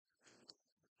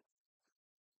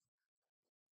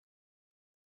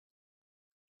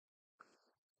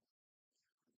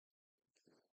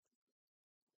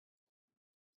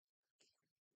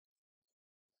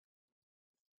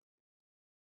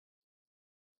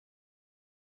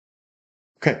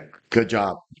 Okay, good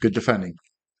job. Good defending.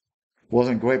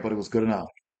 Wasn't great, but it was good enough.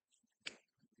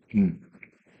 Hmm.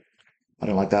 I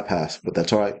didn't like that pass, but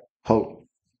that's all right. Hope.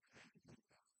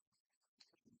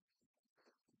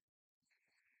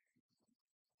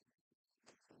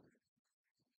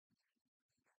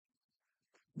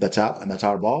 That's out, and that's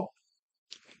our ball.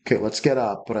 Okay, let's get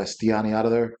Prestiani out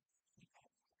of there.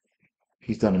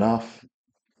 He's done enough.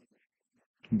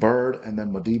 Bird, and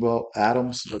then Modibo,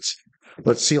 Adams.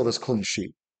 Let's seal this clean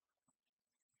sheet.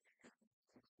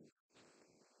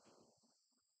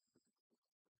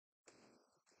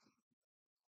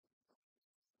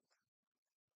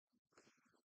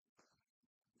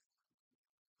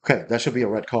 Okay, that should be a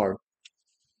red card.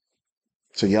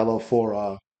 It's a yellow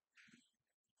for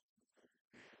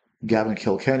Gavin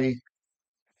Kilkenny.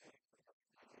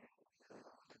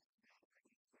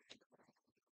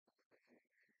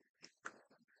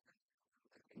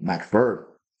 Max Bird.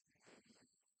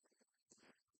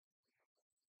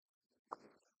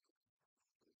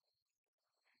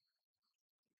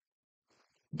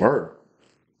 Bird.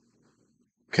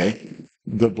 Okay.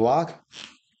 Good block.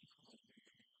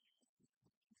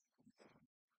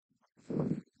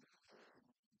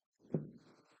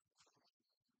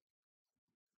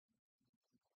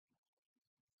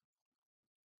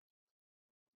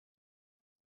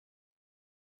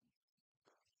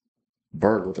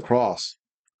 Bird with the cross.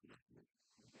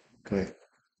 Okay.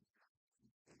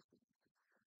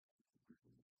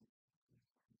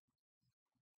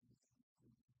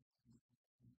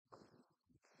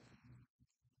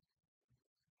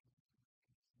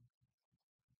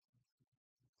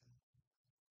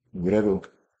 Guerrero.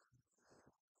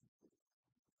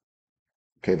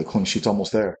 Okay, the clean sheet's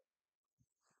almost there.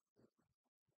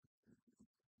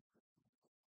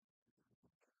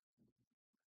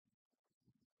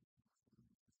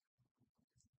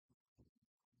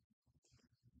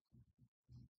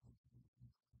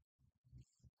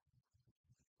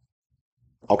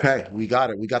 Okay, we got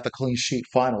it. We got the clean sheet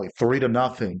finally.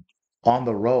 3-0 on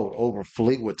the road over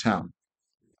Fleetwood Town.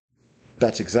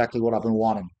 That's exactly what I've been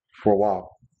wanting for a while.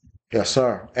 Yes,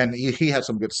 sir. And he had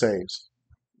some good saves.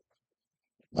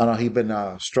 I know he's been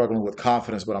struggling with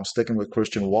confidence, but I'm sticking with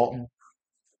Christian Walton.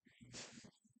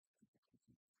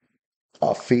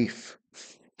 Fief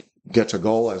gets a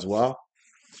goal as well,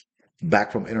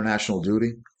 back from international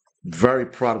duty. Very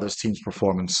proud of this team's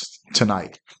performance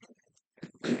tonight.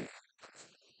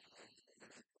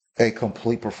 A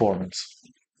complete performance.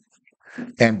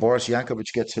 And Boris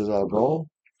Yankovic gets his goal.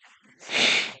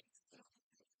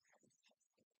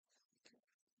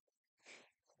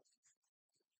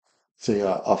 See,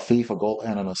 a Fief, a goal,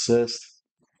 and an assist.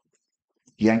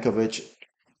 Yankovic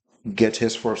gets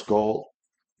his first goal.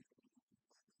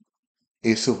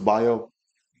 Isuf Bayo,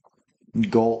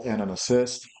 goal and an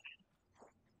assist.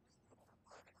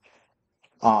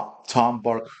 Tom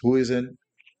Barkhuizen,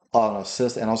 an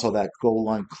assist, and also that goal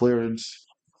line clearance.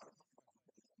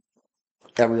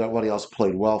 Everybody else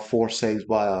played well. 4 saves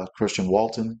by Christian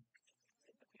Walton.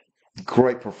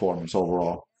 Great performance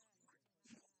overall.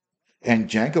 And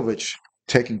Jankovic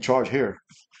taking charge here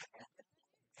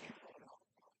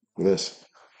with this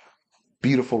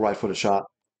beautiful right footed shot.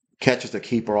 Catches the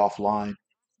keeper offline.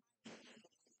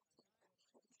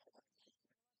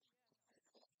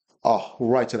 Oh,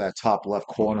 right to that top left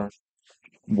corner.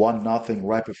 1-0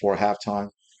 right before halftime.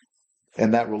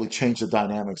 And that really changed the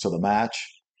dynamics of the match.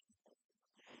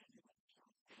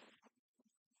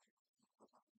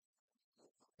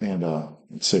 And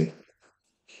let's see.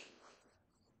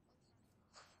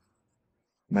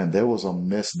 Man, there was a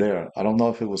miss there. I don't know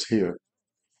if it was here.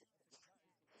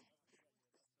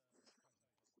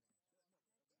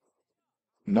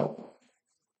 Nope.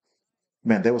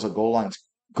 Man, there was a goal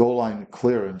line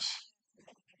clearance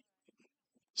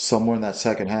somewhere in that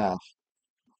second half.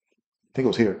 I think it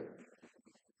was here.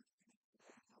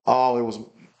 Oh, it was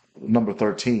number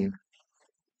 13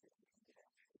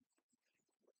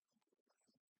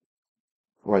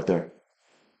 right there.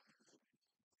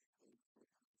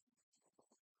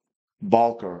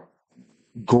 Balker,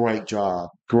 great job.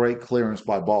 Great clearance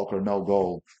by Balker, no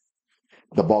goal.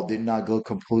 The ball did not go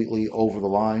completely over the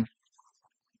line.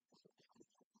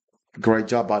 Great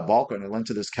job by Balker, and it led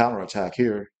to this counterattack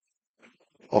here.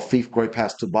 Afif, great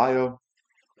pass to Bayo.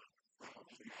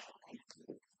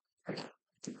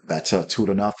 That's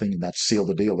 2-0. That sealed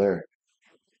the deal there.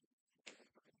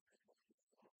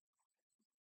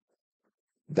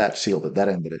 That sealed it. That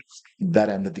ended it. That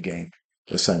ended the game,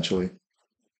 essentially.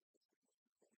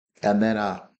 And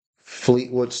then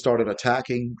Fleetwood started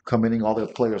attacking, committing all their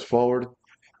players forward.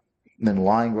 And then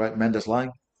lying, right? Mendes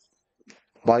lying.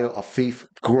 Bayo Afif,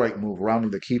 great move,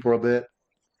 rounding the keeper a bit.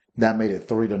 That made it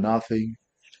 3-0.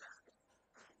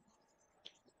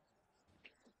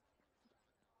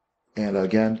 And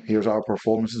again, here's our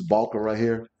performances. Balker right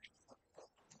here.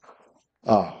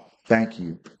 Oh, thank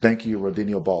you. Thank you,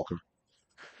 Rodinho Balker,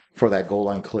 for that goal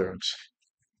line clearance.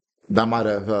 That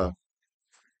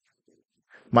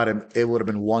it would have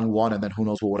been 1-1, and then who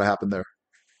knows what would have happened there.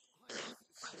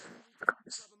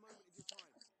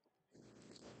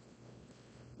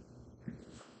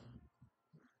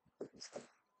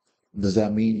 Does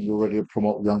that mean you're ready to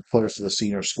promote young players to the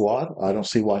senior squad? I don't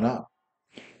see why not.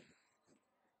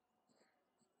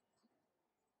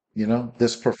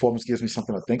 This performance gives me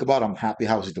something to think about. I'm happy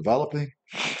how he's developing,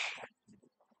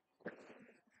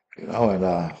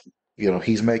 and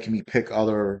he's making me pick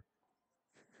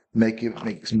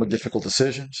make some difficult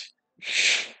decisions.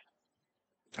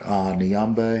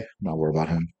 Niambe, not worried about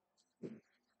him.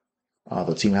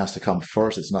 The team has to come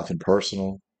first. It's nothing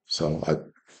personal. So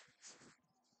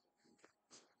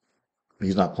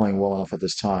he's not playing well enough at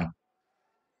this time.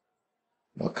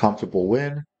 A comfortable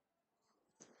win.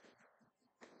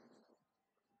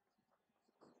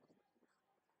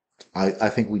 I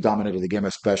think we dominated the game,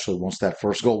 especially once that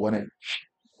first goal went in.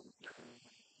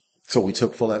 So we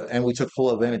took full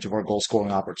advantage of our goal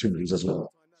scoring opportunities as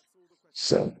well.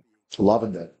 So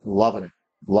loving it, loving it,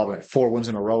 loving it. 4 wins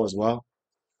in a row as well.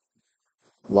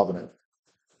 Loving it.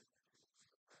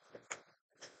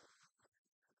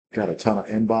 Got a ton of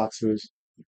inboxes.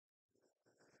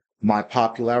 My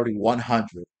popularity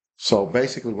 100. So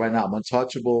basically, right now I'm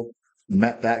untouchable.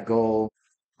 Met that goal.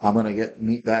 I'm gonna get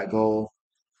meet that goal.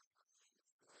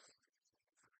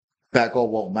 That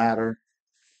goal won't matter.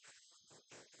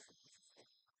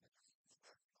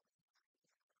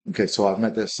 Okay, so I've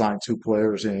met this, signed two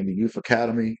players in the youth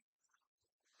academy.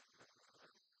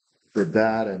 Did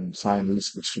that and signed these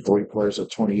three players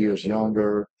at 20 years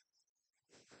younger.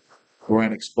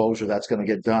 Grant exposure, that's going to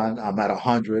get done. I'm at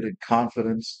 100 in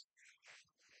confidence.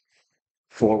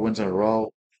 4 wins in a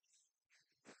row.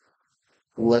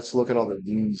 Let's look at all the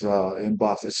Dean's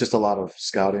inbox. It's just a lot of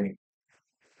scouting.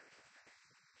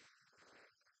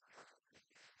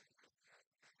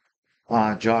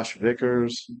 Josh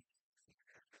Vickers,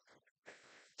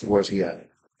 where's he at?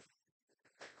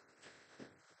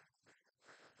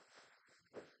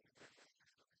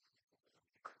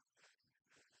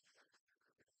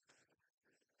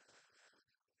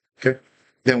 Okay.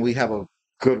 Then we have a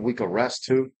good week of rest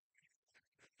too.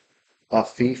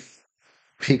 Thief,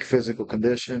 peak physical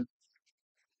condition.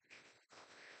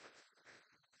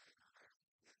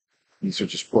 These are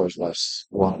just players less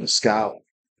wanting to scout.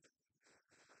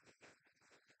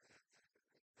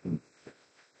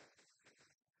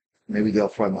 Maybe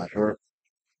Gelfry might hurt.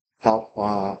 Help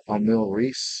Emil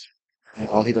Reese.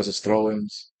 All he does is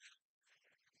throw-ins.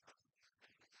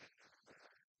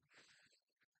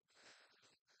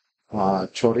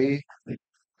 Chori.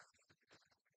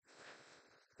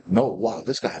 No, wow,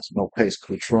 this guy has no pace.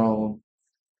 Cutrone.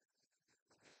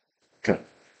 Okay.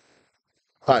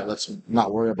 All right, let's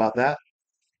not worry about that.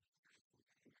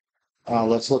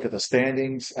 Let's look at the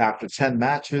standings after 10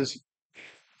 matches.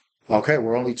 Okay,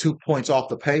 we're only 2 points off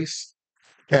the pace,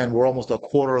 and we're almost a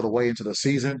quarter of the way into the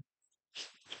season.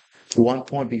 1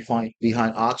 point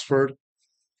behind Oxford,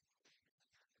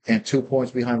 and 2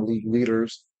 points behind league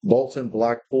leaders. Bolton,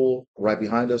 Blackpool, right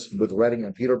behind us with Reading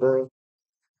and Peterborough.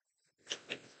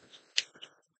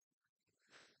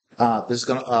 This is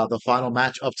gonna the final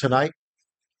match of tonight.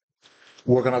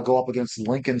 We're gonna go up against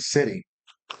Lincoln City,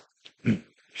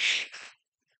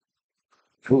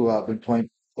 who have been playing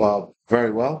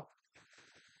very well,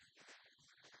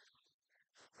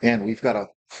 and we've got a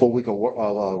full week of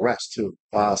rest too.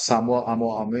 Samuel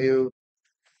Amo.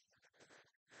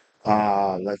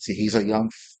 Let's see, he's a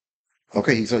young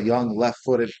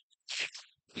left-footed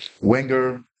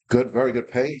winger, very good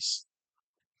pace,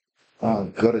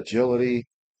 good agility,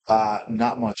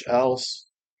 not much else.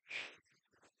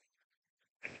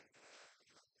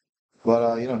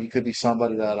 But he could be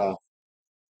somebody that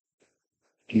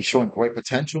he's showing great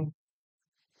potential.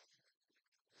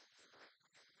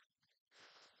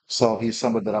 So he's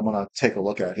somebody that I'm gonna take a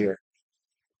look at here.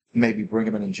 Maybe bring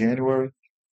him in January.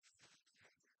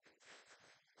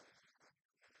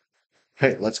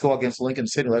 Hey, let's go against Lincoln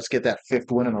City. Let's get that fifth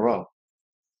win in a row.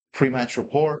 Pre-match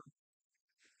report: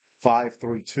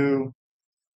 5-3-2.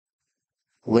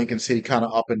 Lincoln City kind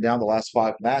of up and down the last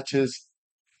 5 matches.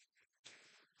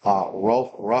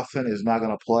 Rolf Ruffin is not going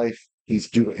to play. He's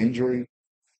due to injury.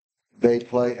 They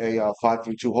play a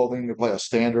 5-3-2 holding. They play a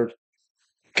standard,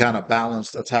 kind of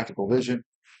balanced tactical vision.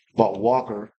 But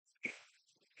Walker,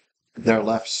 their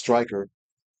left striker,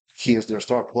 he is their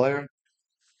star player.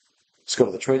 Let's go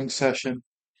to the training session.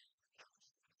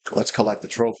 Let's collect the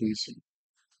trophies.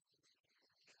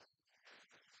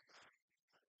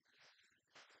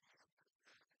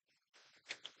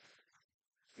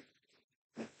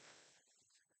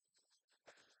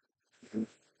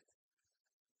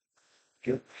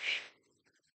 Good.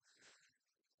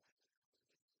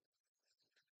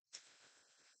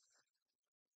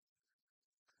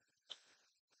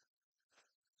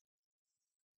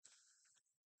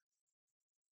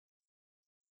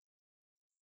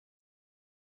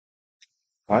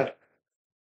 All right.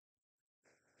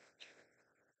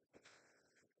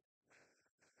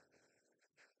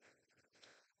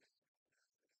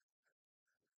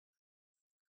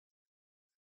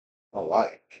 All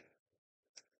right.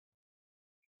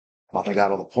 I think I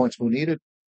got all the points we needed.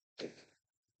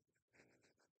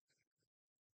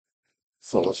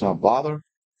 So let's not bother.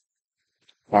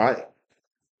 All right.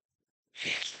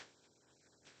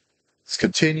 Let's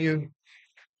continue.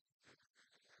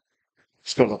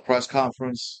 Let's go to the press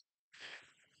conference.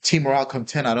 Team morale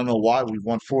content. I don't know why we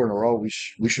won 4 in a row. We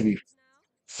should be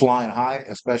flying high,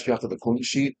 especially after the clean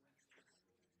sheet.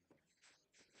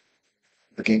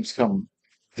 The games come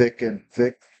thick and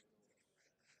thick.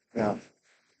 Yeah.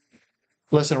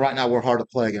 Listen, right now we're hard to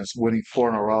play against, winning 4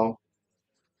 in a row,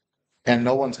 and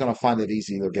no one's going to find it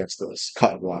easy against us.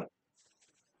 Cut and run.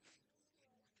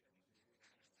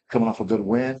 Coming off a good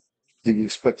win. Do you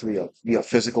expect to be a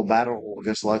physical battle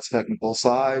against the lights technical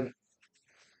side?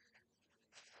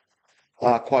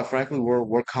 Quite frankly,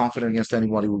 we're confident against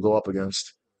anybody we go up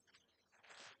against.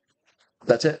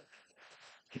 That's it.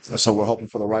 So we're hoping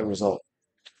for the right result.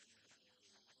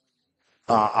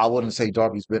 I wouldn't say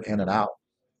Darby's been in and out.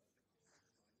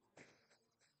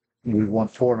 We've won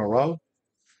four in a row,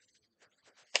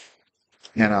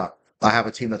 and I have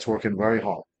a team that's working very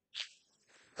hard.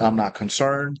 I'm not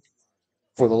concerned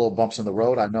for the little bumps in the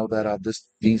road. I know that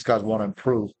these guys want to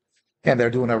improve, and they're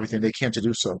doing everything they can to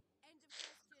do so.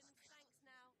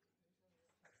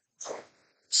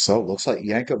 So it looks like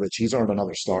Yankovic, he's earned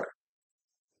another start.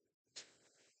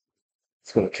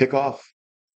 Let's go to kickoff.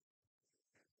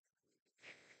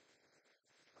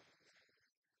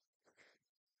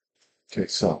 Okay,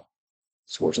 so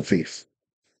scores Afif.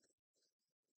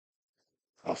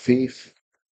 Afif,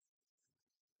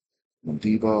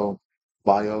 Debo,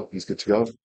 Bio, he's good to go.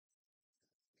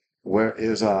 Where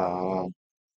is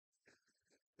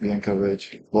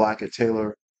Yankovic? Blackett,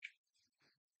 Taylor,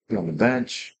 be on the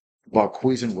bench.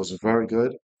 Barquizin was very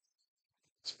good.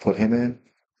 Let's put him in.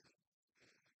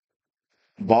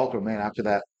 Balker, man, after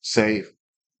that save,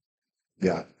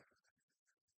 yeah,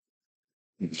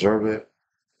 you deserve it.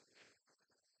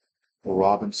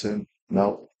 Robinson,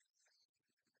 no.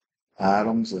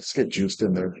 Adams, let's get juiced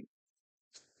in there.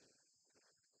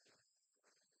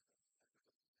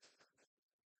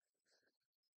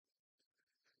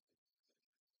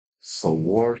 So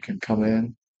Ward can come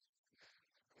in,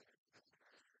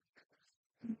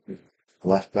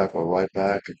 left back or right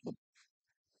back.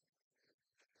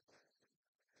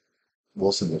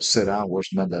 Wilson will sit down. Where's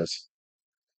Mendez?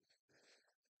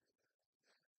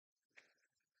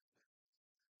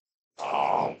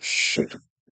 Oh, shit.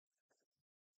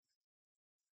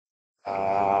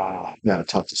 Got a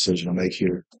tough decision to make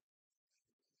here.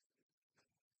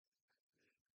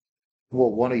 Well,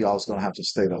 one of y'all's going to have to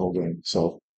stay the whole game.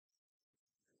 So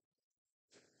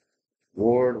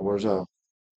Ward, where's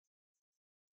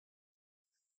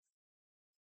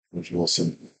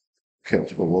Wilson? Okay,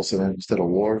 let's put Wilson in instead of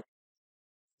Ward.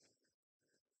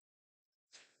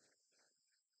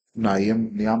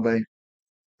 Naim Niambe,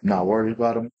 not worried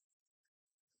about him.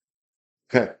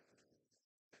 Okay,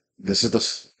 this is the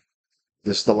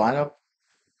this is the lineup.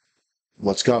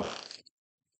 Let's go.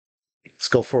 Let's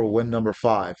go for a win number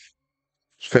five.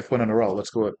 Fifth win in a row.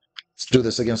 Let's go. Let's do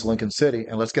this against Lincoln City,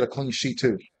 and let's get a clean sheet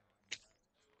too.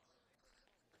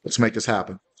 Let's make this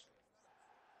happen.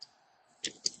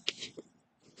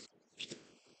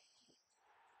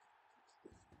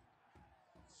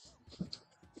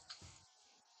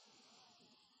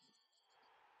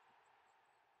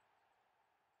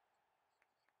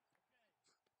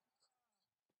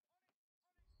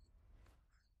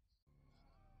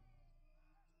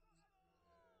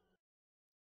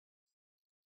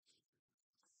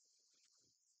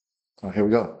 Here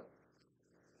we go.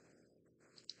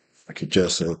 I could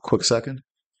just a quick second.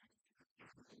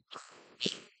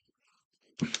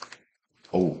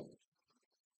 Oh,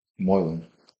 Moylan,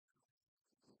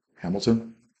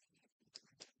 Hamilton,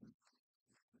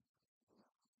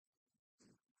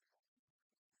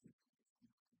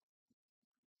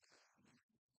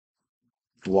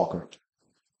 Walker,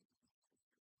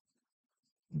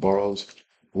 Burrows.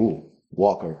 Ooh,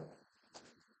 Walker.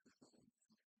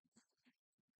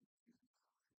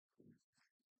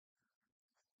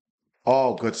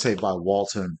 Oh, good save by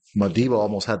Walton. Madiba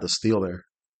almost had the steal there,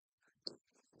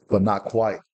 but not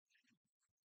quite.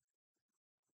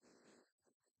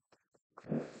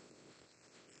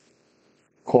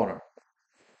 Corner.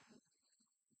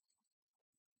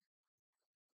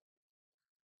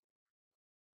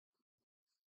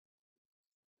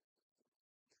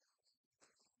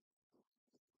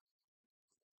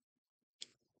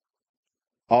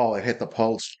 Oh, it hit the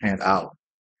post and out.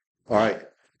 All right.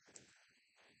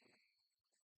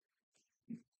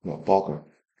 Well, Balker,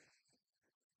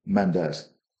 Mendez,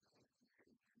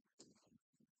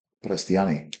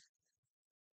 Prestiani.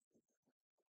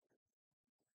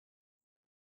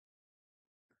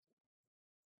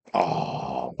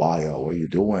 Oh, Bio, what are you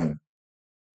doing?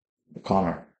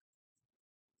 Connor,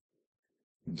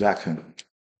 Jackson,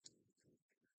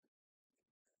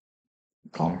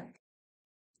 Connor,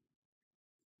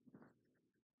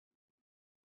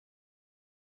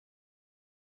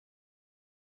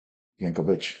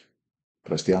 Yankovic,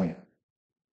 Prestiani,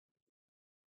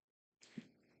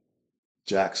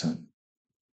 Jackson.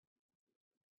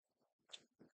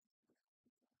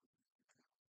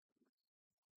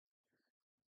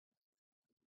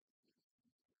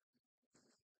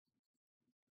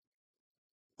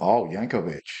 Oh,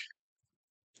 Yankovic.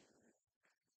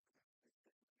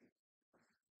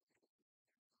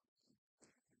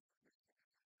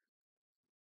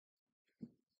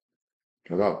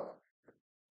 Go go.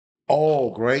 Oh,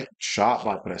 great shot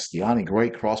by Prestiani.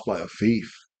 Great cross by Afif.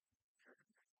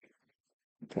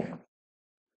 Okay.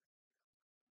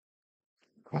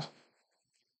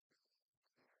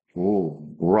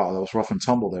 Ooh, wow, that was rough and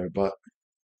tumble there, but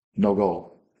no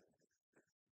goal.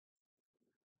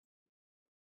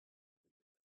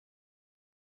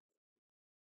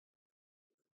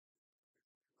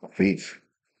 Beef.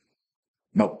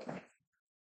 Nope.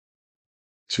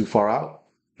 Too far out.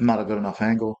 Not a good enough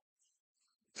angle.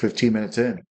 15 minutes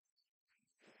in.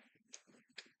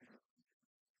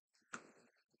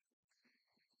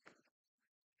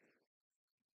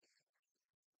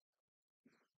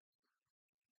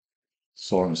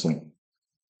 Sorensen.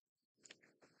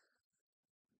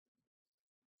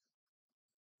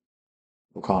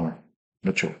 O'Connor.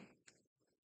 Mitchell.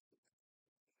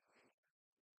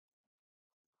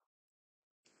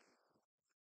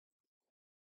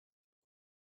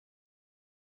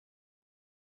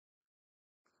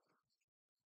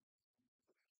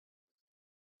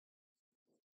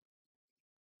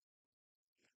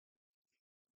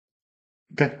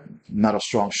 Okay. Not a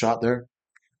strong shot there.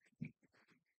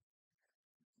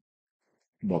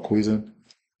 Marquezen.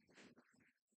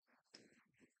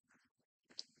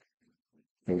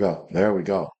 There we go. There we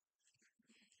go.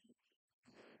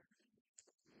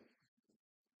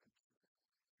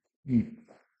 Hmm.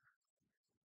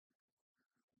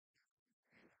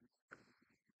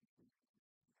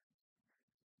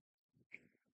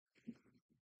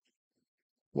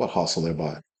 What hustle there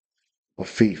by? A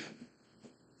thief.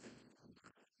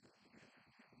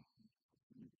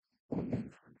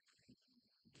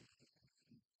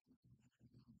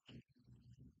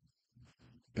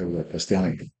 There we go.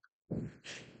 Bastiani.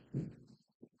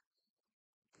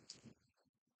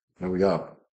 There we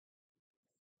go.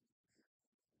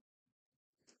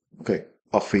 Okay.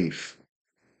 A thief.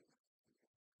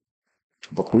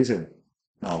 Marquezen.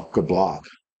 Oh, good block.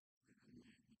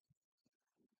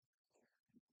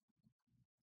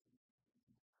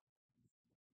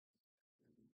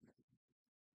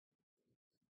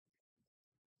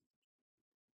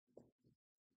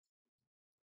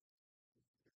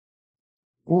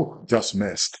 Ooh, just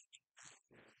missed.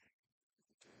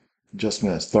 Just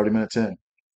missed. 30 minutes in.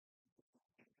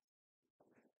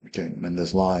 Okay, and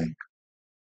this line.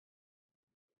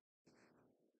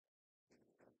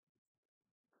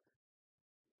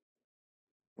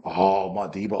 Oh,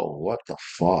 Madibo. What the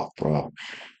fuck, bro?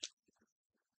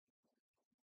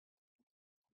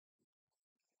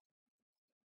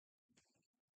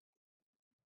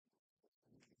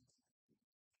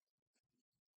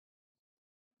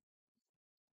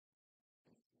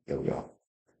 There we go.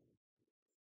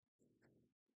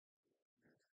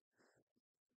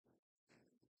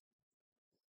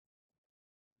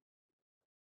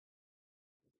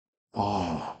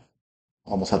 Oh,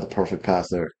 almost had the perfect pass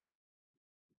there.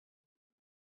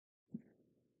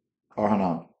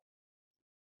 Arhanan.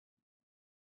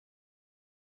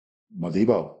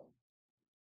 Madibo.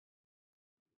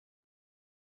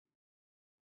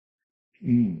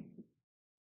 Mm.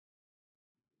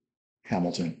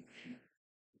 Hamilton.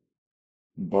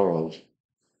 Burrows.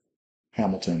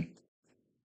 Hamilton.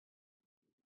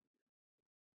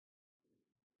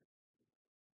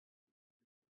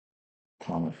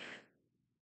 Common.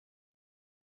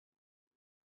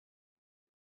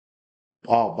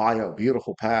 Oh, Bio.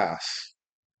 Beautiful pass.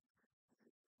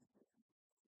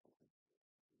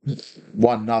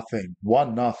 1-0.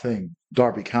 1-0.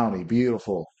 Derby County.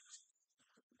 Beautiful.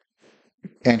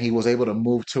 And he was able to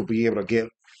move to be able to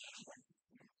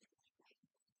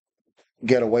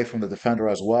get away from the defender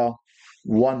as well.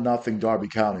 1-0 Derby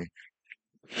County.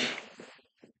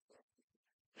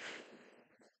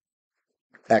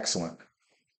 Excellent.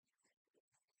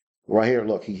 Right here,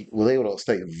 look, he was able to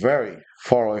stay very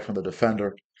far away from the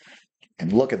defender.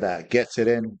 And look at that. Gets it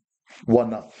in.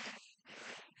 1-0.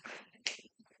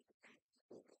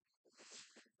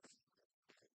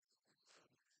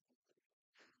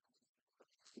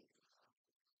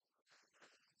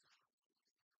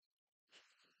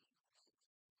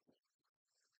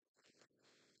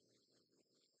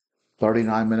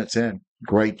 39 minutes in.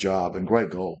 Great job and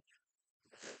great goal.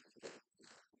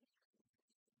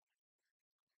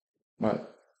 Right.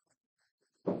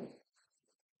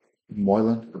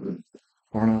 Moylan.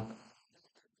 Arno.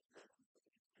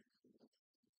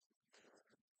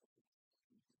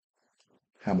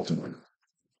 Hamilton.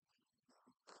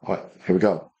 All right, here we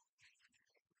go.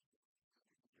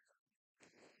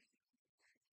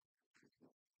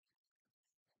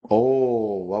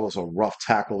 Oh, that was a rough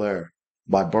tackle there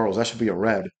by Burrows. That should be a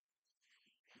red.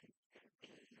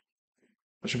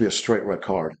 That should be a straight red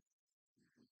card.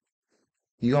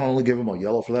 You gonna only give him a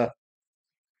yellow for that?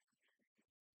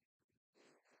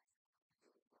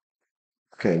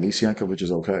 Okay, at least Yankovic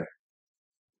is okay.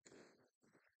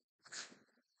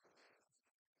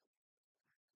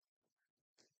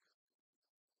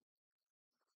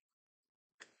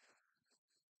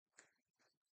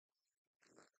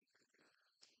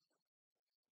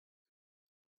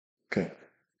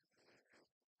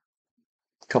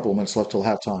 Couple of minutes left till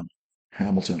halftime.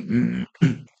 Hamilton.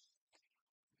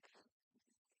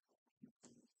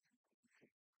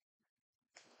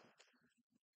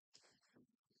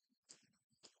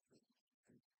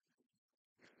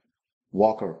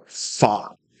 Walker.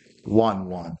 Fuck.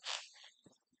 1-1.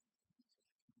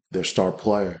 Their star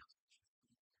player.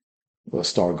 The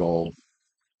star goal.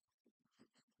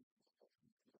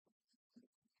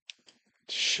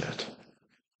 Shit.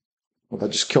 Well,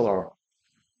 that just killed our.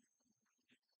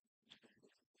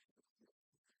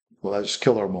 Well, that just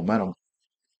killed our momentum.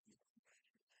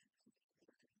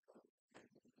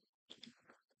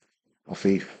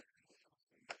 Afif.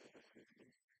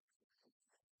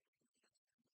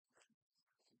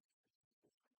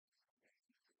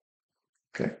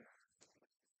 Okay.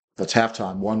 That's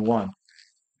halftime. 1-1.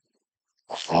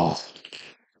 Oh,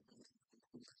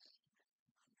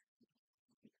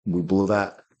 we blew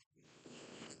that.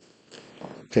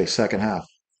 Okay, second half.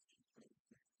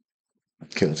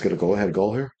 Okay, let's get a go ahead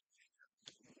goal here.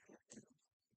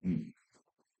 Mm.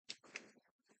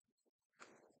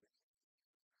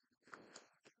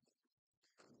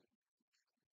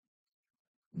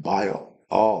 Bio.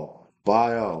 Oh,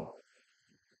 bio.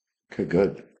 Okay,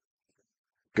 good.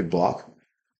 Good block.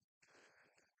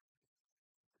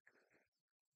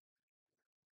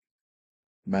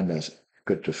 Mendes.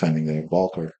 Good defending there.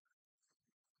 Walker.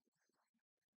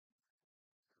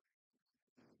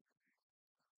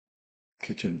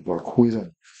 Kitchen. Or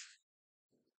Cuisin.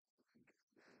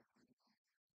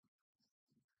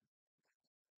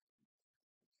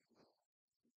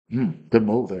 Good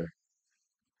move there.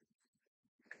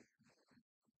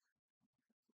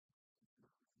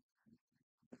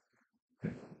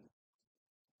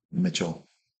 Mitchell.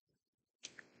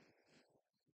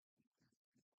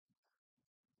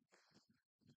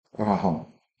 Uh-huh.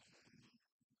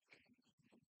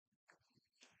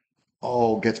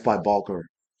 Oh, gets by Balker.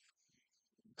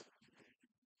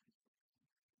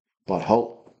 But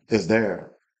hope is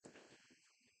there.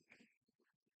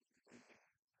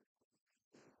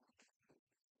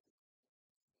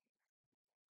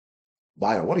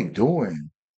 Bio, what are you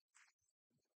doing?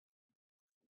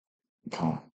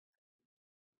 Huh.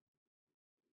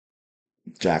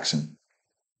 Jackson.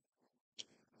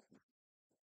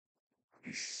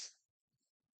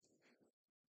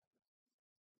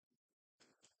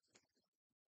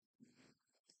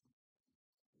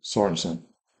 Sorensen.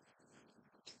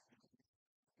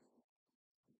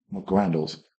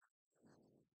 McGrandles.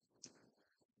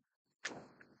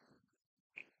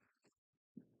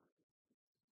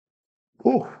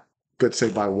 Ooh, good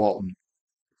save by Walton.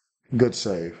 Good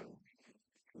save.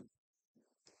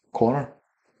 Corner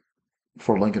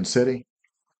for Lincoln City.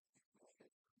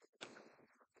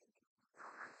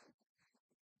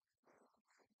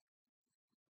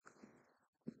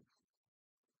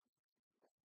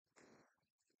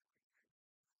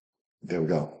 There we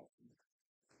go.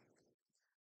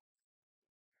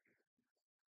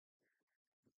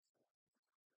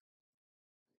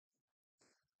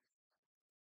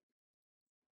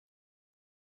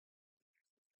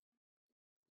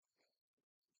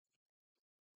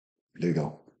 There you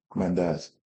go.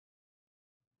 Mendez.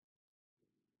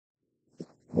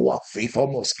 Wow, Thief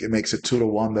almost it makes it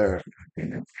 2-1 there.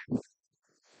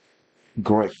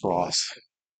 Great cross.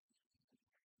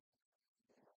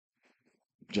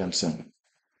 Jensen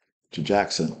to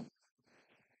Jackson.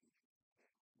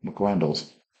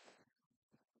 McRandles.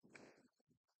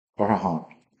 Orhan.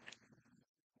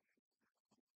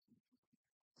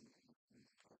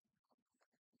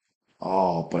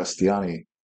 Oh, Bastiani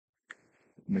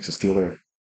makes a steal there.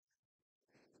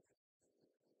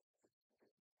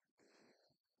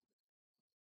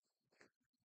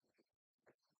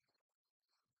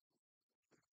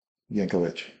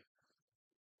 Yankovic.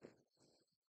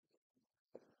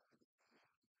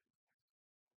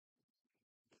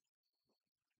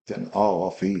 Then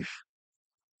Afif.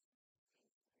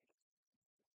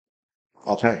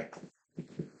 Okay.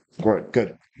 Great.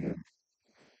 Good.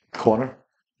 Corner.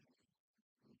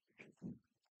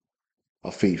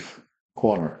 Afif.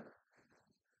 Corner.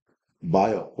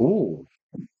 Bio. Ooh,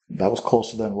 that was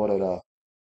closer than what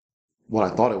I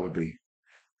thought it would be.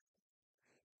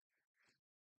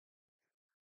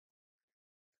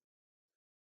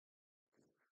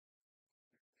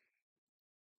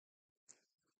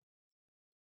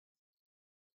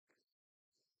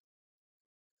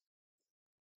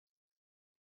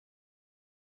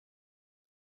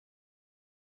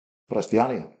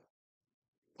 Bastiani.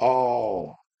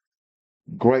 Oh,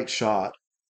 great shot.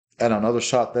 And another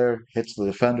shot there hits the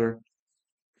defender.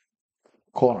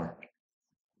 Corner.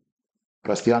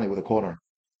 Bastiani with a corner.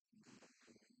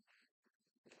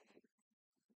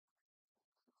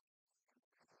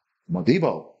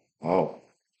 Modibo. Oh,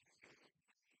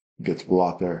 gets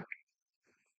blocked there.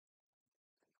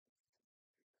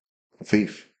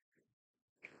 Thief.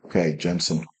 Okay,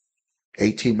 Jensen.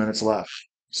 18 minutes left.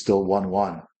 Still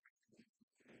 1-1.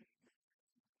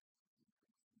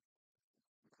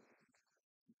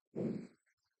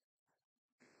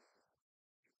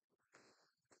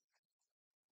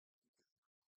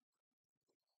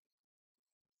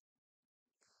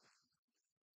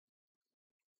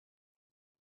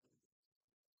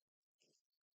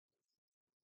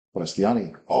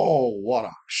 Bastiani. Oh, what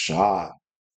a shot.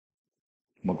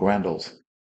 McGrandles.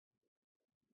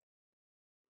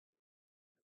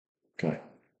 Okay.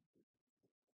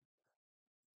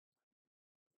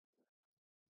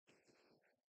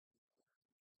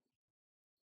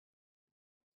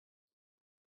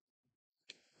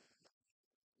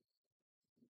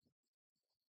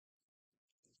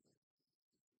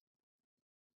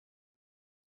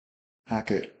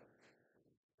 Hackett.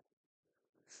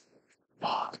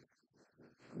 Fuck.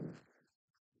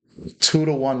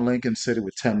 2-1 Lincoln City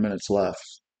with 10 minutes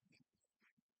left.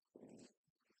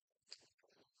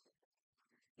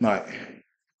 All right.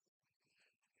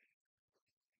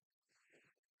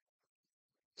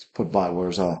 Let's put by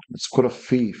where's let's put a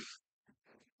thief.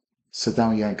 Sit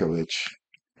down Yankovic.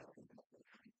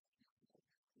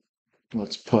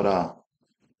 Let's put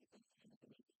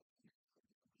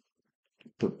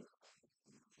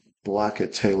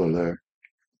Blackett Taylor there.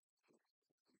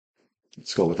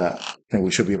 Let's go with that. I think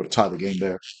we should be able to tie the game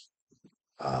there.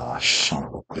 Ah, son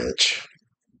of a bitch.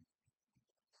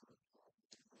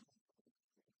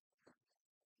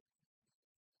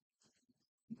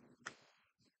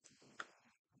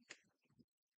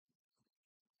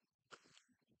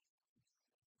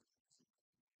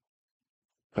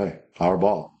 Hey, our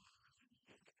ball.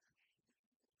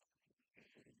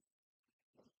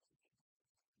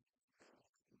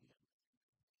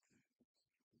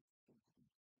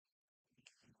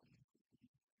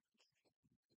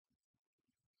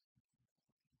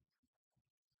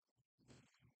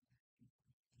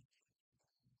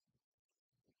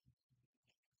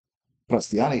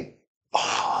 Bastiani.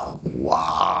 Oh,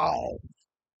 wow.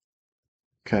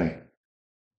 Okay.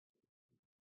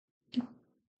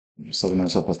 7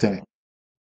 minutes up, Bastiani.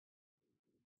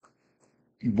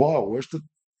 Whoa, where's the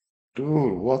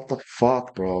dude? What the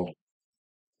fuck, bro?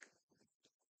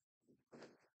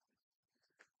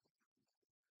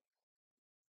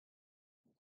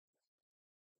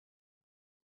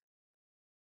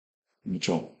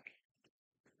 Mitchell.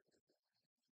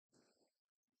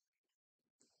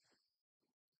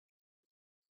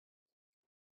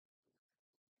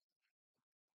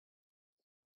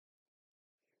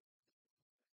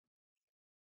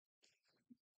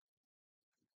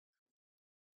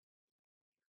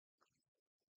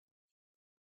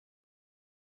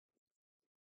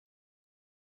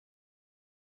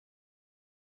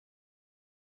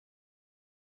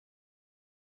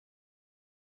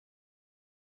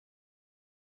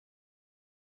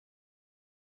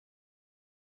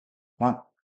 What?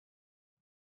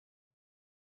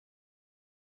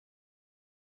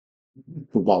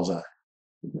 Who ball's that?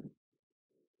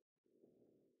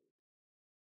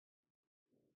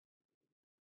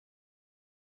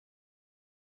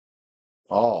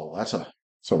 Oh, it's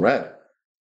a red.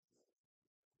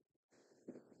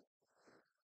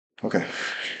 Okay.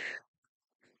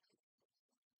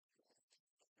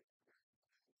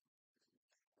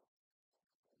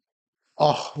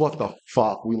 Oh, what the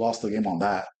fuck? We lost the game on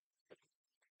that.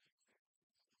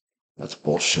 That's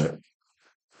bullshit.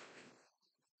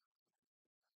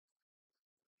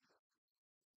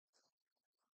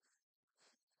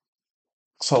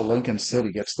 So Lincoln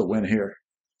City gets the win here.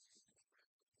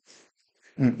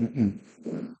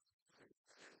 Mm-mm-mm.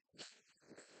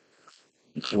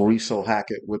 Riso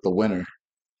Hackett with the winner.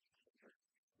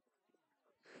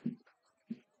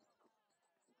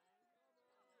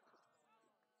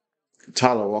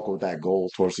 Tyler Walker with that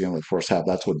goal towards the end of the first half.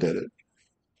 That's what did it.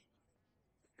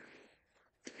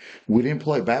 We didn't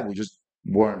play bad. We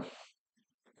weren't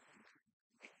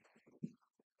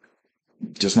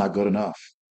just not good enough.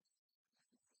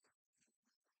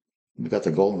 We got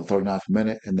the goal in the 39th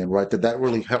minute, and then right there, that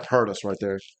really hurt us right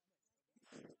there.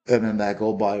 And then that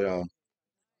goal by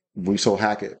Riso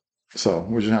Hackett. So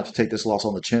we're just gonna have to take this loss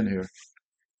on the chin here.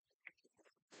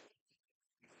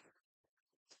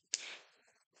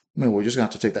 I mean, we're just gonna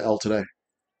have to take the L today.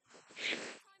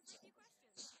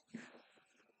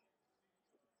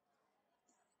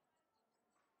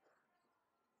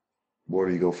 Where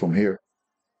do you go from here?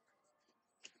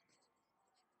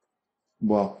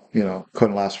 Well,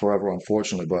 couldn't last forever,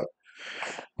 unfortunately, but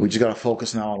we just got to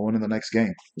focus now on winning the next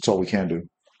game. That's all we can do.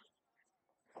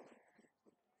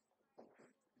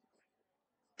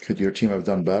 Could your team have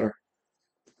done better?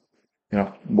 It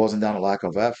wasn't down to lack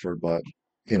of effort, but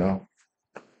you know,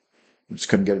 just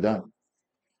couldn't get it done.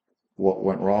 What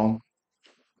went wrong?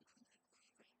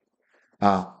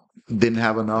 Uh, didn't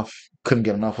have enough, couldn't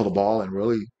get enough of the ball, and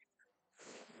really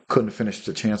couldn't finish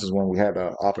the chances when we had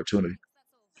an opportunity.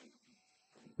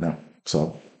 No.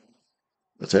 So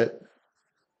that's it.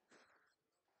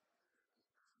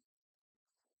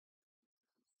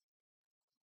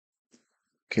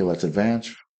 Okay, let's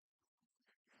advance.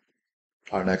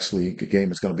 Our next league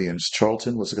game is going to be in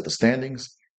Charlton. Let's look at the standings.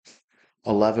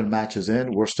 11 matches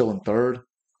in. We're still in third.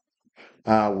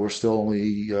 We're still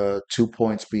only 2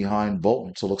 points behind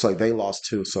Bolton. So it looks like they lost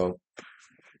two. So,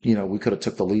 we could have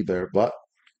took the lead there. But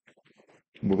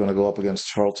we're going to go up against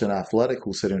Charlton Athletic,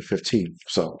 who's sitting 15.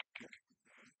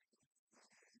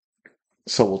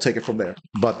 So we'll take it from there.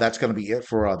 But that's going to be it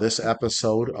for this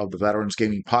episode of the Veterans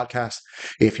Gaming Podcast.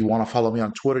 If you want to follow me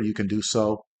on Twitter, you can do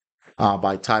so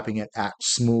by typing it at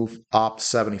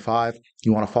SmoothOp75.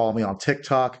 You want to follow me on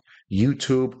TikTok,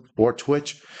 YouTube, or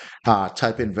Twitch,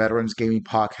 type in Veterans Gaming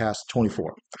Podcast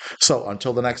 24. So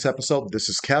until the next episode, this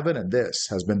is Kevin, and this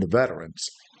has been the Veterans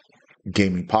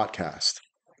Gaming Podcast.